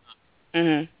up.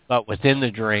 But within the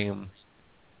dream,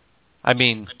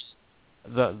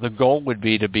 the goal would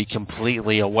be to be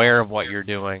completely aware of what you're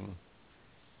doing,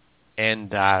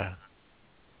 and,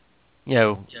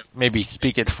 maybe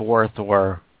speak it forth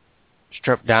or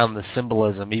strip down the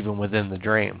symbolism even within the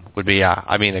dream would be,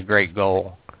 a great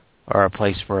goal or a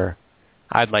place where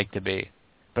I'd like to be.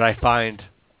 But I find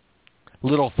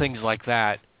little things like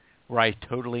that where I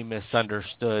totally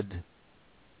misunderstood,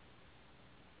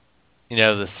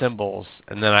 the symbols,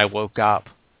 and then I woke up,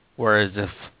 whereas if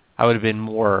I would have been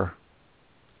more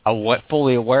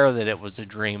fully aware that it was a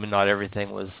dream and not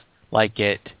everything was like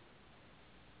it,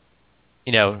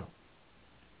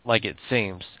 like it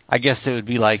seems. I guess it would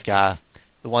be like the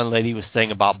one lady was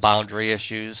saying about boundary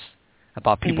issues,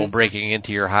 about people breaking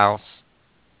into your house.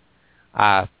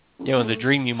 In the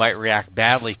dream you might react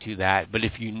badly to that, but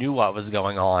if you knew what was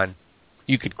going on,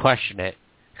 you could question it,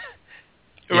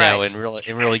 and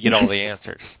really get all the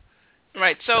answers.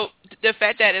 Right. So the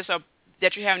fact that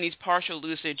that you're having these partial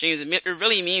lucid dreams, it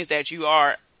really means that you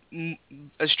are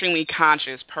extremely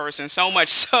conscious person, so much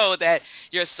so that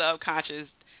your subconscious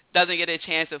doesn't get a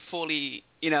chance to fully,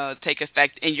 take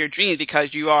effect in your dreams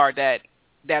because you are that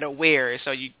aware.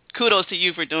 So kudos to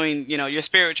you for doing, your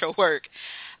spiritual work.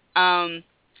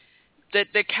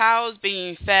 The cows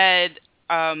being fed,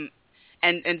 and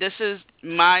this is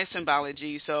my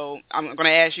symbology, so I'm going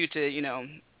to ask you to,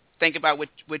 think about what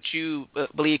you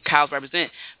believe cows represent.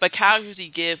 But cows usually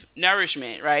give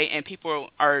nourishment, right? And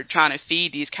people are trying to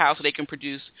feed these cows so they can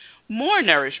produce more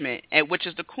nourishment, which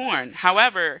is the corn.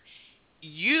 However,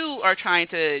 you are trying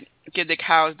to give the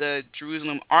cows the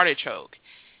Jerusalem artichoke,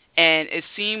 and it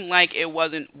seemed like it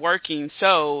wasn't working.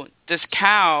 So this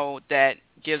cow that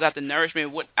gives out the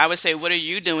nourishment, what are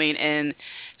you doing in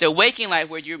the waking life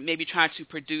where you're maybe trying to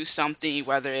produce something,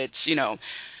 whether it's,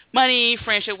 money,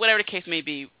 friendship, whatever the case may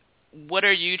be? what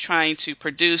are you trying to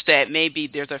produce that maybe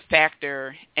there's a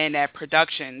factor in that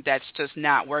production that's just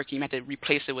not working? You have to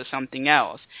replace it with something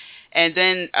else. And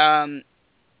then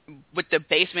with the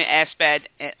basement aspect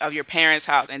of your parents'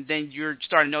 house, and then you're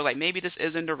starting to know, like, maybe this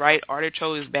isn't the right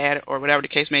artichoke is bad or whatever the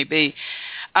case may be.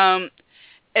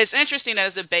 It's interesting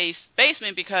as a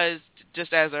basement because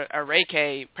just as a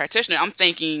Reiki practitioner, I'm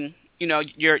thinking, you know,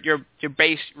 your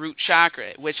base root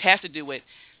chakra, which has to do with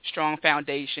strong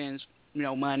foundations, you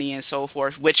know, money and so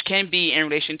forth, which can be in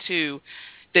relation to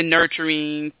the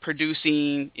nurturing,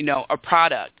 producing, you know, a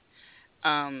product.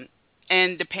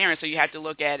 And the parents, so you have to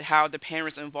look at how the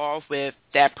parents involved with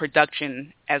that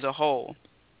production as a whole.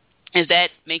 Is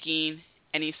that making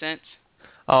any sense?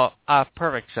 Oh,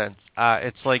 perfect sense.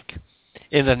 It's like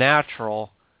in the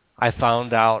natural, I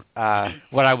found out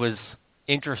what I was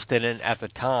interested in at the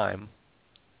time,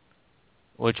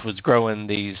 which was growing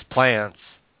these plants.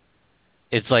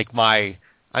 It's like I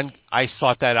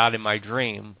sought that out in my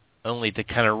dream, only to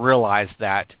kind of realize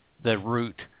that the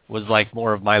root was like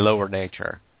more of my lower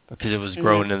nature, because it was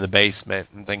growing in the basement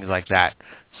and things like that.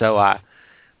 So,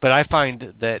 but I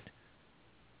find that,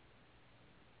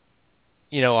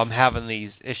 you know, I'm having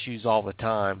these issues all the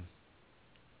time,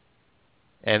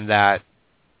 and that,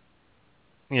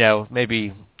 you know,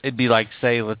 maybe it'd be like,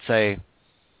 let's say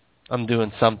I'm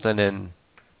doing something and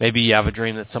maybe you have a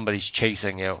dream that somebody's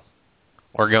chasing you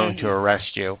or going to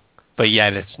arrest you, but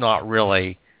yet it's not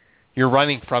really, you're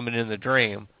running from it in the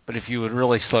dream, but if you would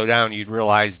really slow down, you'd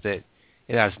realize that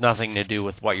it has nothing to do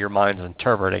with what your mind's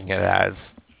interpreting it as.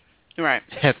 Right.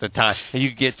 At the time. And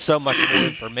you get so much more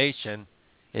information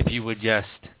if you would just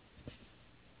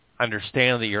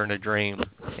understand that you're in a dream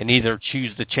and either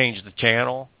choose to change the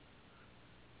channel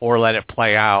or let it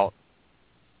play out,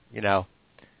 you know.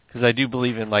 Because I do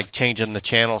believe in, like, changing the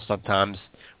channel sometimes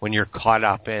when you're caught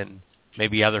up in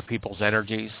maybe other people's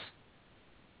energies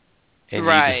and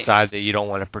you decide that you don't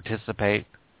want to participate.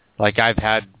 Like, I've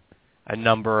had a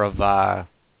number of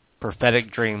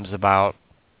prophetic dreams about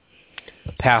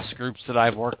past groups that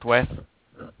I've worked with,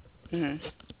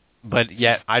 but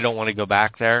yet I don't want to go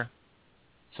back there.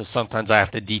 So sometimes I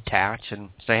have to detach and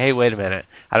say, hey, wait a minute,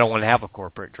 I don't want to have a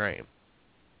corporate dream.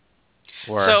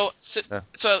 Or,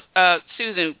 so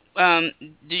Susan,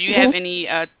 do you have any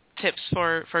tips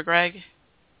for Greg?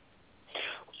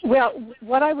 Well,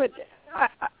 what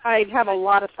I'd have a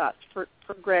lot of thoughts for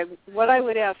Greg. What I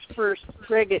would ask first,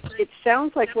 Greg, it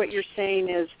sounds like what you're saying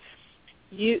is,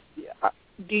 do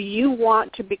you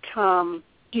want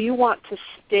to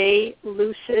stay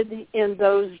lucid in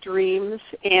those dreams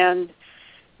and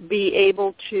be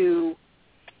able to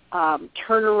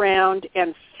turn around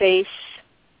and face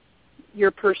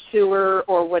your pursuer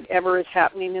or whatever is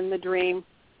happening in the dream?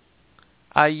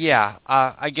 Yeah.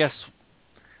 I guess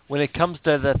when it comes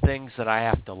to the things that I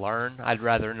have to learn, I'd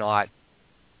rather not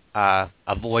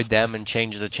avoid them and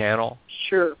change the channel.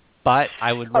 Sure. But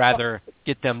I would rather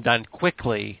get them done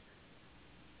quickly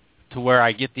to where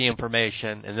I get the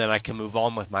information and then I can move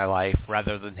on with my life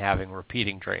rather than having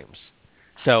repeating dreams.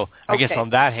 So I guess on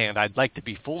that hand, I'd like to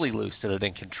be fully lucid and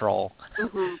in control,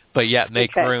 but yet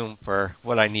make room for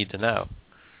what I need to know.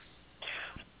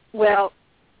 Well,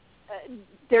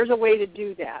 there's a way to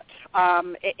do that.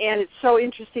 And it's so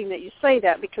interesting that you say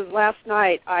that, because last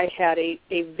night I had a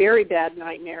very bad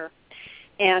nightmare.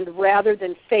 And rather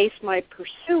than face my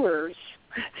pursuers,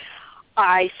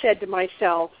 I said to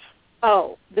myself,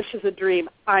 oh, this is a dream.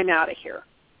 I'm out of here.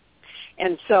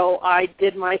 And so I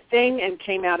did my thing and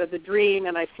came out of the dream,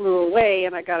 and I flew away,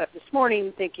 and I got up this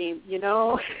morning thinking, you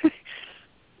know,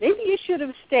 maybe you should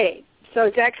have stayed. So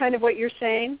is that kind of what you're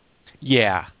saying?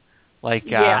 Yeah. Like,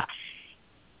 yeah.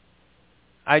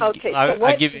 I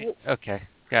give you, okay,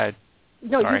 go ahead.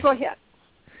 No, Sorry. You go ahead.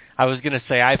 I was going to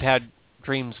say I've had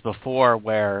dreams before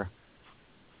where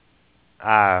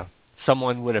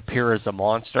someone would appear as a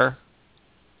monster,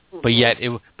 but yet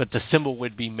the symbol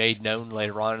would be made known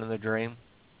later on in the dream.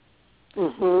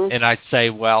 And I'd say,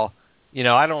 well, you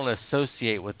know, I don't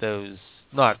associate with those,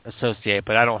 not associate,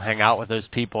 but I don't hang out with those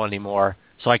people anymore,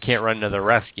 so I can't run to the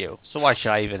rescue. So why should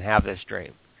I even have this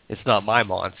dream? It's not my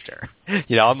monster.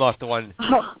 You know, I'm not the one,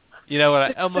 you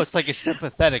know, almost like a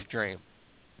sympathetic dream.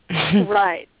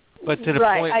 Right. But to the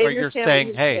point where you're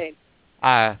saying, hey,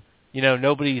 you know,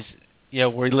 nobody's, you know,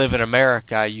 we live in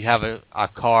America, you have a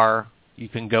car, you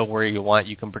can go where you want,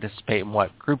 you can participate in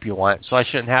what group you want, so I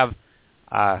shouldn't have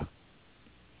a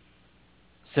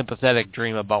sympathetic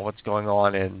dream about what's going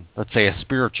on in, let's say, a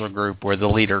spiritual group where the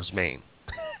leader's mean.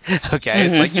 Okay,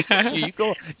 it's like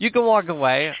you can walk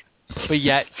away, but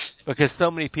yet, because so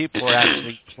many people are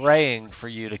actually praying for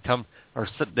you to come or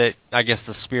that I guess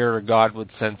the Spirit or God would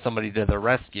send somebody to their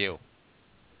rescue.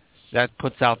 That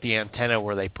puts out the antenna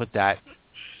where they put that.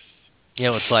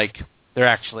 It's like they're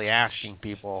actually asking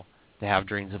people to have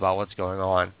dreams about what's going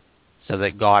on so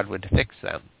that God would fix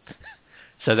them.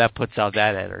 So that puts out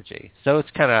that energy. So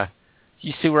it's kind of,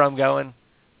 you see where I'm going?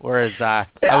 Whereas I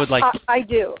would like... I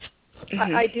do.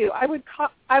 Mm-hmm. I do.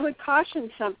 I would caution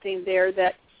something there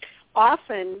that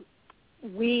often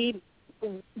we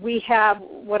have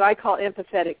what I call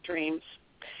empathetic dreams,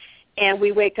 and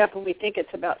we wake up and we think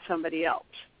it's about somebody else.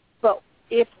 But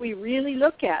if we really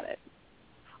look at it,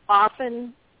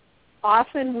 often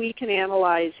we can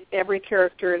analyze every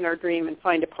character in our dream and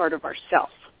find a part of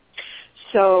ourselves.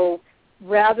 So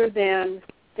rather than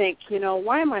think,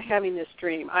 why am I having this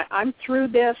dream? I'm through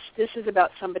this. This is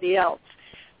about somebody else.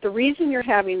 The reason you're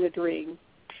having the dream,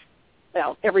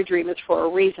 well, every dream is for a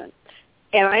reason.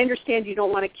 And I understand you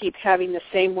don't want to keep having the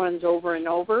same ones over and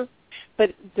over,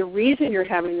 but the reason you're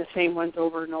having the same ones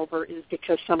over and over is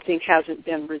because something hasn't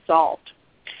been resolved.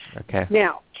 Okay.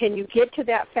 Now, can you get to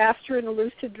that faster in a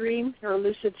lucid dream or a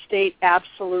lucid state?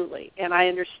 Absolutely. And I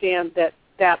understand that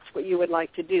that's what you would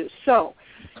like to do. So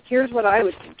here's what I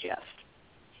would suggest.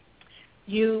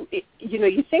 You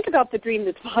think about the dream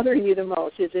that's bothering you the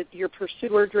most. Is it your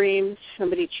pursuer dreams,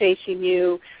 somebody chasing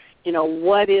you?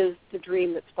 What is the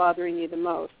dream that's bothering you the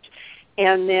most?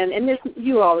 And then, and this,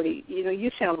 you already,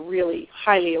 you sound really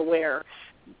highly aware.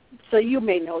 So you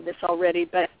may know this already,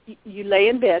 but you lay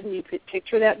in bed and you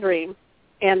picture that dream,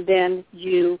 and then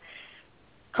you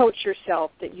coach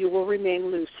yourself that you will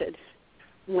remain lucid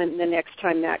when the next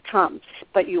time that comes.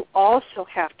 But you also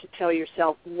have to tell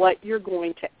yourself what you're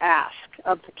going to ask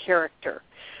of the character.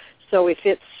 So if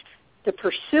it's the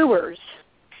pursuers,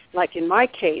 like in my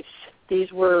case,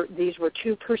 these were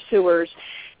two pursuers,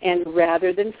 and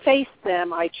rather than face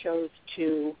them, I chose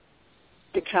to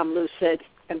become lucid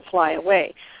and fly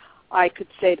away. I could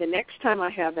say the next time I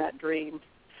have that dream,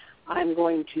 I'm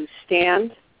going to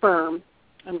stand firm,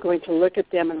 I'm going to look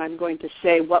at them, and I'm going to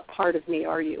say, what part of me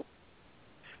are you?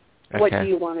 Okay. What do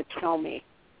you want to tell me?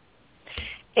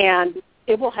 And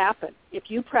it will happen.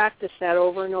 If you practice that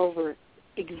over and over,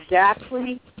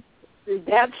 exactly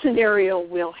that scenario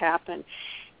will happen.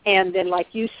 And then, like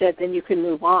you said, then you can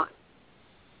move on.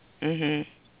 Mhm.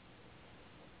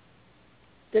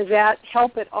 Does that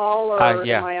help at all, or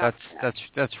yeah, am I off?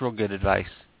 That's real good advice.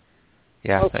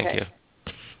 Yeah, okay. Thank you.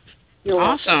 You're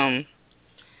awesome. welcome.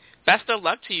 Best of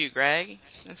luck to you, Greg.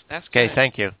 That's okay. good.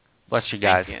 Thank you. Bless you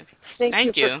guys.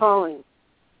 Thank you for calling.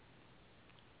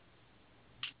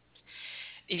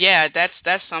 Yeah,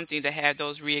 that's something to have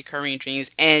those reoccurring dreams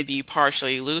and be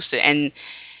partially lucid, and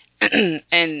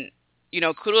and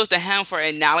kudos to him for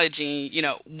acknowledging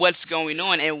what's going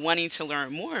on and wanting to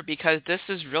learn more, because this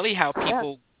is really how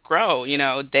people grow.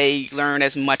 They learn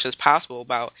as much as possible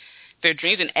about their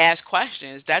dreams and ask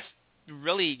questions. That's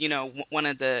really one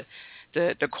of the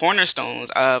cornerstones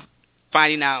of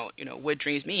finding out what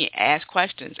dreams mean. Ask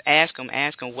questions. Ask them.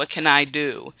 What can I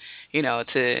do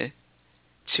to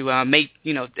make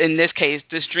in this case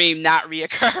this dream not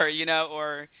reoccur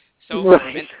or so forth.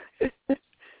 Right.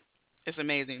 It's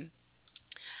amazing.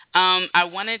 I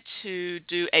wanted to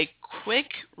do a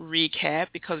quick recap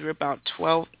because we're about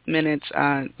 12 minutes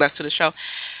left to the show.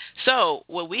 So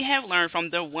what we have learned from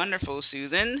the wonderful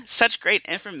Susan, such great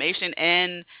information,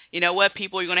 and you know what,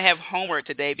 people, you're going to have homework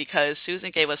today because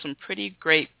Susan gave us some pretty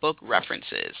great book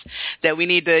references that we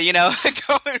need to,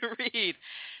 go and read.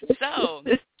 So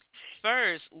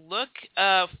first, look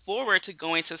forward to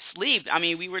going to sleep. I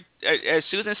mean, we were,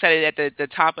 Susan said it at the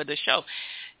top of the show.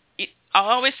 I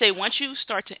always say once you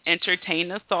start to entertain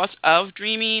the thoughts of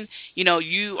dreaming,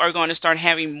 you are going to start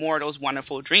having more of those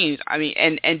wonderful dreams. I mean,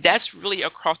 and that's really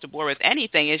across the board with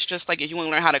anything. It's just like if you want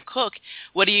to learn how to cook,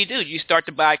 what do? You start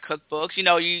to buy cookbooks.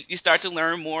 You start to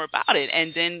learn more about it,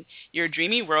 and then your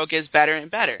dreaming world gets better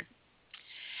and better.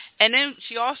 And then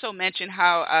she also mentioned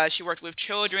how she worked with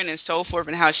children and so forth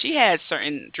and how she had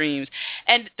certain dreams.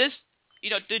 And this,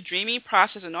 the dreaming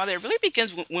process and all that really begins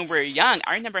when we're young.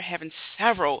 I remember having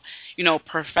several,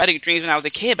 prophetic dreams when I was a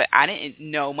kid, but I didn't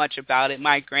know much about it.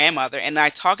 My grandmother, and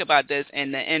I talk about this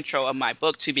in the intro of my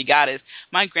book, To Be Goddess,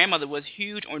 my grandmother was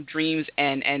huge on dreams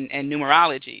and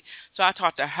numerology. So I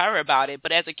talked to her about it.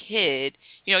 But as a kid,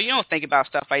 you don't think about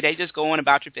stuff like that. You just go on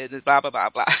about your business, blah, blah, blah,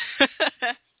 blah.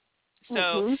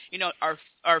 So,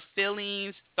 our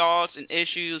feelings, thoughts, and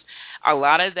issues, a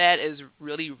lot of that is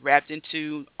really wrapped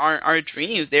into our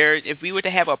dreams. If we were to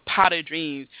have a pot of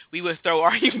dreams, we would throw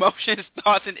our emotions,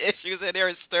 thoughts, and issues in there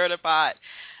and stir the pot.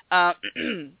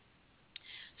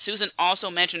 Susan also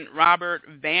mentioned Robert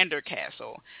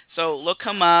Vandercastle. So look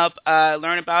him up,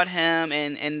 learn about him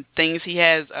and things he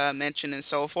has mentioned and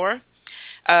so forth.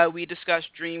 We discussed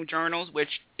dream journals,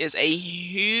 which is a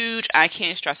huge, I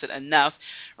can't stress it enough.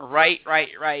 Right.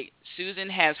 Susan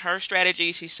has her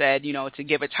strategy. She said, to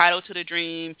give a title to the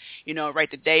dream,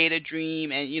 write the day of the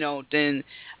dream, and, then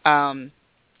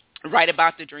write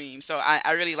about the dream. So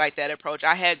I really like that approach.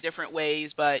 I had different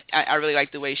ways, but I really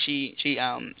like the way she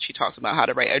talks about how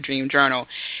to write a dream journal.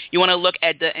 You want to look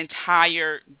at the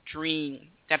entire dream.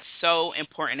 That's so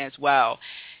important as well.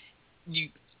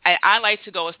 I like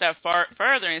to go a step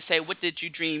further and say, what did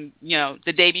you dream,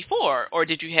 the day before? Or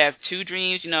did you have two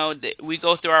dreams? We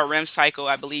go through our REM cycle,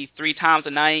 I believe, 3 times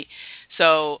a night.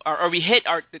 So, or we hit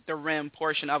the REM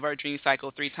portion of our dream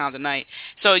cycle 3 times a night.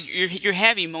 So you're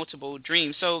having multiple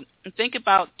dreams. So think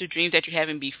about the dreams that you're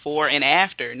having before and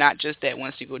after, not just that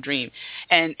one single dream.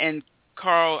 And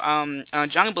Carl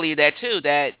Jung believed that too,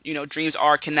 that, dreams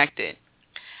are connected.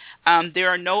 There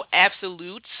are no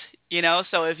absolutes.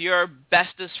 So if your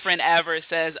bestest friend ever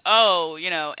says,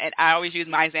 and I always use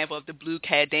my example of the blue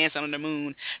cat dancing on the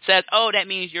moon, says, that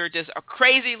means you're just a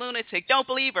crazy lunatic, don't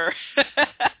believe her,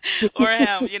 or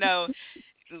him,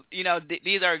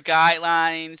 these are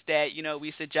guidelines that,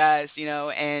 we suggest,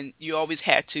 and you always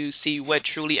have to see what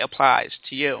truly applies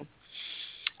to you.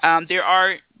 There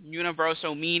are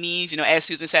universal meanings, as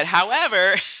Susan said.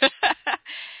 However,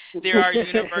 there are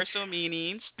universal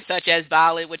meanings, such as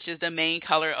violet, which is the main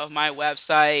color of my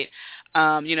website.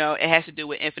 It has to do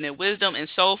with infinite wisdom and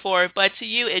so forth. But to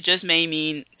you, it just may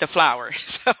mean the flower.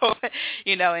 So,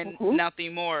 and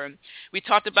nothing more. We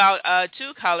talked about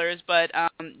 2 colors, but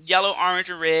yellow, orange,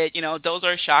 and red, those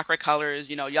are chakra colors.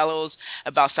 Yellow's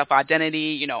about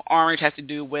self-identity. Orange has to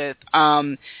do with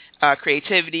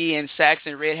creativity and sex,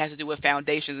 and red has to do with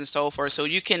foundations and so forth. So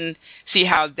you can see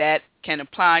how that can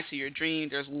apply to your dream.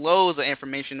 There's loads of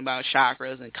information about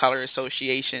chakras and color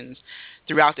associations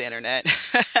throughout the internet.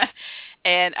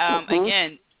 And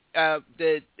again,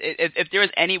 if there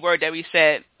is any word that we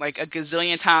said like a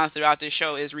gazillion times throughout this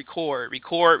show is record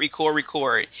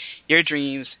your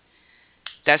dreams.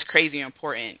 That's crazy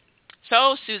important.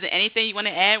 So, Susan, anything you want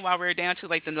to add while we're down to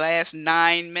like the last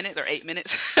 9 minutes or 8 minutes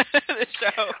of the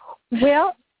show?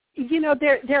 Well,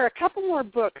 there are a couple more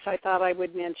books I thought I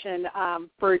would mention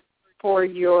for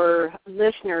your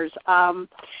listeners.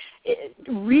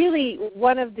 Really,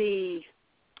 one of the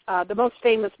most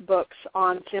famous books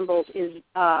on symbols is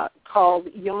called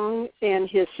Jung and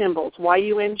His Symbols,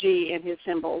 Y-U-N-G and His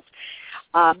Symbols.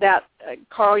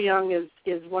 Carl Jung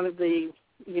is one of the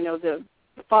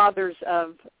fathers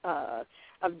of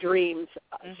dreams.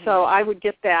 Mm-hmm. So I would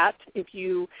get that if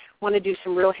you want to do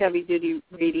some real heavy-duty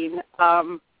reading.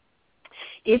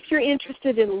 If you're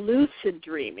interested in lucid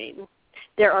dreaming,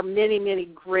 there are many, many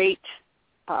great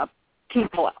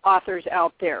authors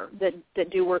out there that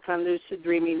do work on lucid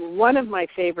dreaming. One of my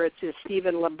favorites is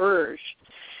Stephen LaBerge,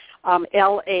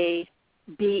 L-A-B-E-R-G,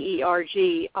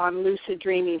 on lucid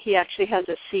dreaming. He actually has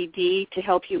a CD to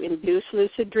help you induce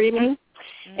lucid dreaming.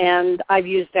 Mm-hmm. And I've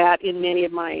used that in many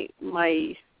of my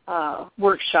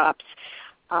workshops.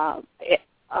 Robert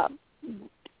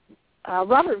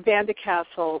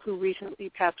Vandercastle, who recently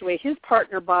passed away, his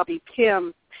partner Bobby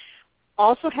Pym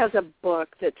also has a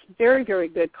book that's very, very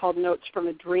good called Notes from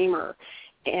a Dreamer,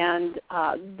 and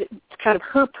it's kind of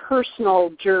her personal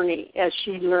journey as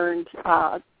she learned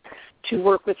to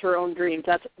work with her own dreams.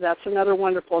 That's another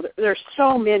wonderful. There's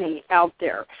so many out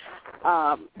there.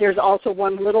 There's also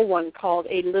one little one called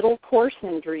A Little Course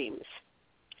in Dreams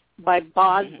by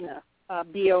Bosna,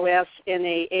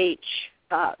 B-O-S-N-A-H.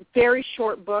 Very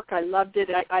short book. I loved it.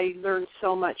 I learned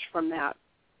so much from that.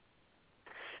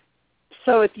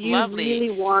 So if you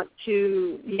really want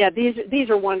to, these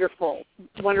are wonderful,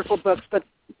 wonderful books. But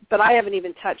I haven't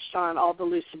even touched on all the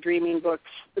lucid dreaming books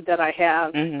that I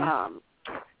have. Mm-hmm.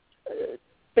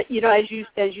 But as you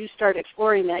start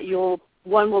exploring that,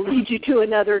 one will lead you to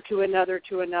another,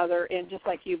 and just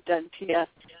like you've done, Tia,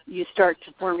 you start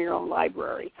to form your own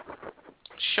library.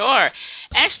 Sure.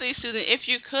 Actually, Susan, if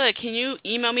you could, can you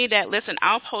email me that list, and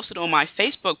I'll post it on my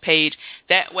Facebook page.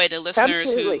 That way the listeners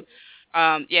Absolutely.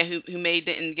 who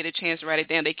didn't get a chance to write it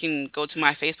down, they can go to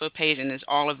my Facebook page, and it's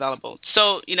all available.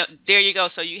 So, there you go.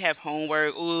 So you have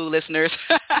homework. Ooh, listeners.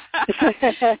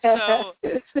 So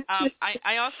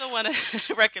I also want to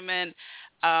recommend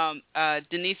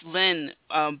Denise Lin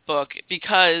book,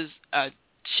 because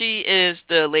she is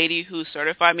the lady who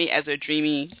certified me as a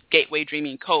gateway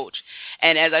dreaming coach.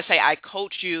 And as I say, I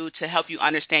coach you to help you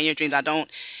understand your dreams. I don't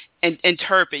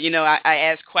interpret. I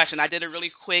ask questions. I did a really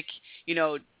quick,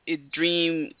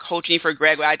 dream coaching for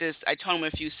Greg, where I told him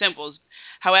a few symbols.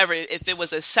 However, if it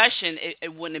was a session,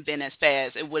 it wouldn't have been as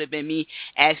fast. It would have been me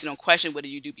asking them questions. What did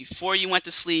you do before you went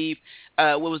to sleep?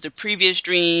 What was the previous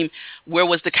dream? Where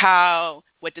was the cow?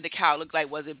 What did the cow look like?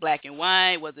 Was it black and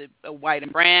white? Was it white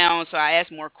and brown? So I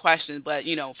asked more questions, but,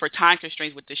 for time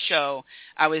constraints with the show,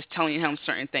 I was telling him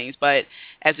certain things. But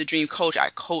as a dream coach,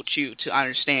 I coach you to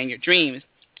understand your dreams.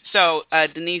 So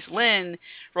Denise Linn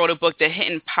wrote a book, The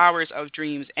Hidden Powers of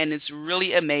Dreams, and it's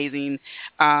really amazing.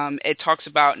 It talks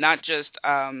about not just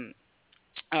the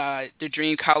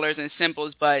dream colors and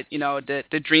symbols, but,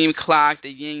 the dream clock, the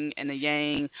yin and the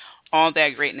yang, all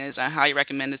that greatness. I highly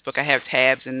recommend this book. I have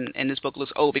tabs, and this book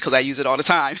looks old because I use it all the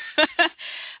time.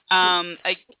 Sounds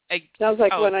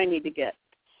like one I need to get.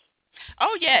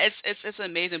 Oh yeah, it's an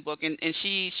amazing book, and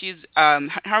she's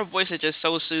her voice is just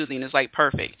so soothing. It's like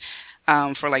perfect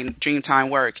for like Dreamtime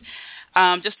work.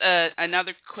 Just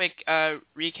another quick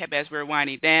recap as we're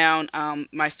winding down.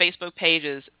 My Facebook page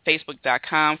is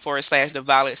facebook.com/The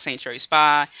Violet Sanctuary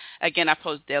Spa. Again, I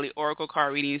post daily oracle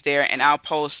card readings there, and I'll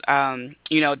post,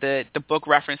 the book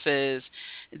references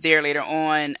there later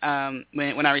on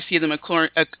when I receive them,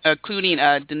 including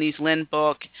Denise Linn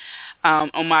book.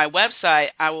 On my website,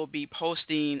 I will be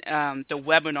posting the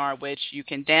webinar, which you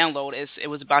can download. It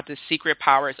was about the secret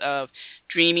powers of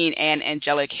dreaming and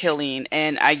angelic healing,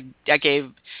 and I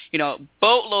gave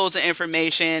boatloads of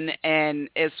information, and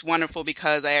it's wonderful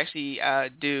because I actually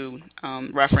do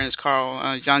reference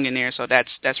Carl Jung in there, so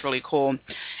that's really cool.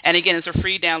 And again, it's a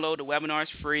free download. The webinar is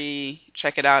free.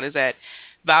 Check it out. It's at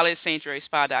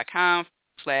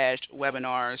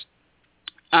violetsanctuaryspa.com/webinars.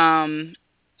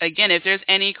 Again, if there's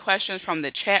any questions from the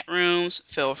chat rooms,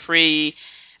 feel free.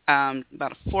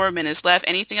 About 4 minutes left.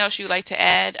 Anything else you'd like to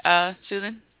add,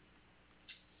 Susan?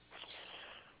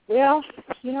 Well,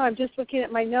 I'm just looking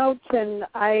at my notes, and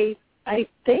I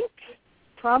think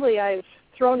probably I've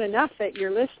thrown enough at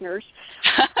your listeners.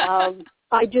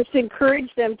 I just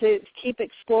encourage them to keep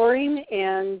exploring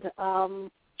and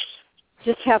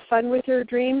just have fun with their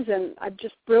dreams, and I've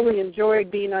just really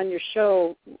enjoyed being on your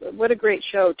show. What a great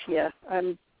show, Tia.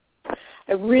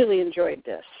 I really enjoyed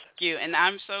this. Thank you, and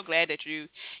I'm so glad that you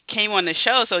came on the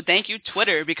show. So thank you,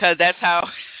 Twitter, because that's how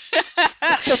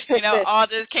all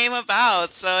this came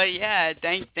about. So yeah,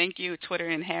 thank you, Twitter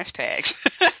and hashtags.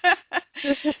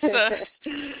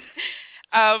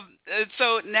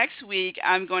 So next week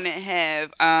I'm going to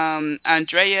have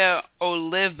Andrea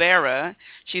Oliveira.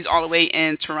 She's all the way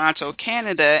in Toronto,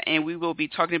 Canada, and we will be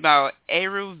talking about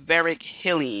Ayurvedic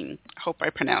healing. I hope I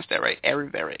pronounced that right,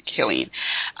 Ayurvedic healing.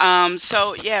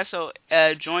 So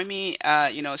join me,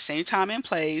 same time and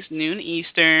place, noon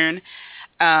Eastern.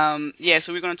 So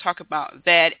we're going to talk about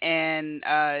that, and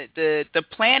the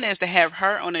plan is to have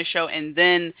her on the show and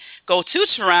then go to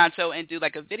Toronto and do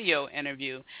like a video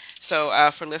interview. So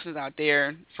for listeners out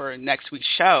there for next week's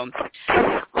show.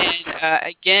 And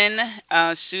again,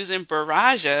 Susan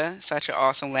Baragia, such an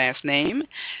awesome last name.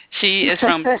 She is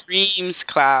from Dreams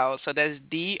Cloud, so that's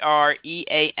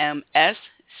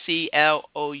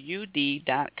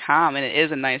DreamsCloud.com, and it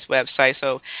is a nice website,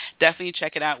 so definitely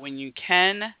check it out when you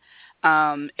can.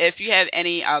 If you have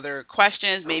any other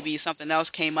questions, maybe something else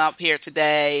came up here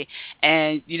today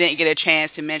and you didn't get a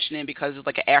chance to mention it because it's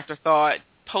like an afterthought,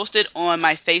 post it on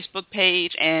my Facebook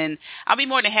page, and I'll be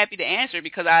more than happy to answer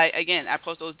because I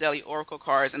post those daily oracle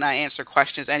cards and I answer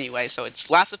questions anyway. So it's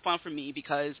lots of fun for me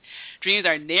because dreams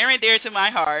are near and dear to my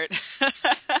heart.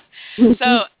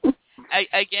 So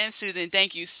again, Susan,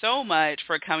 thank you so much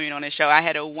for coming on the show. I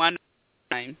had a wonderful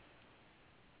time.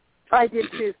 I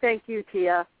did too. Thank you,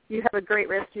 Tia. You have a great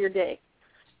rest of your day.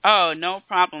 Oh, no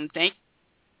problem. Thank you.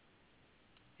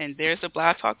 And there's the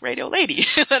Blog Talk Radio lady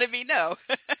letting me know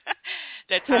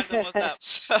that time's almost up.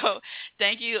 So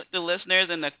thank you, the listeners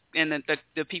and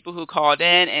the people who called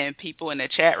in and people in the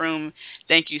chat room.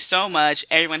 Thank you so much.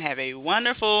 Everyone have a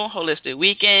wonderful, holistic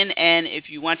weekend. And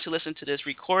if you want to listen to this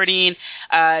recording,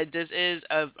 this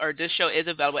show is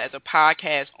available as a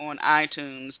podcast on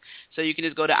iTunes. So you can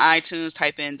just go to iTunes,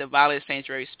 type in The Violet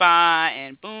Sanctuary Spa,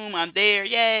 and boom, I'm there,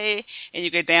 yay! And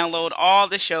you can download all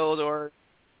the shows or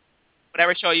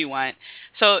whatever show you want.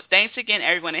 So thanks again,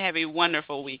 everyone, and have a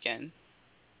wonderful weekend.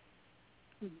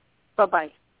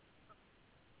 Bye-bye.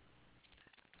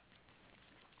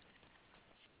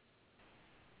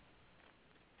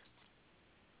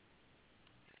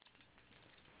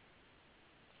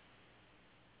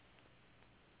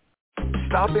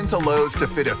 Stop into Lowe's to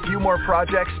fit a few more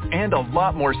projects and a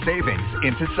lot more savings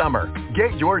into summer.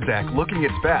 Get your deck looking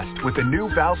its best with the new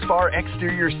Valspar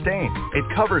exterior stain. It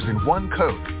covers in one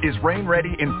coat, is rain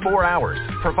ready in 4 hours,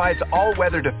 provides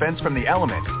all-weather defense from the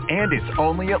elements, and it's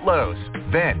only at Lowe's.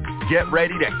 Then, get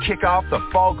ready to kick off the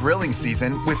fall grilling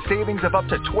season with savings of up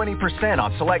to 20%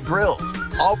 on select grills.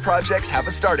 All projects have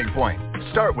a starting point.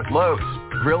 Start with Lowe's.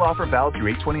 Grill offer valid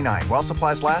through 8/29. While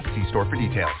supplies last, see store for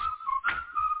details.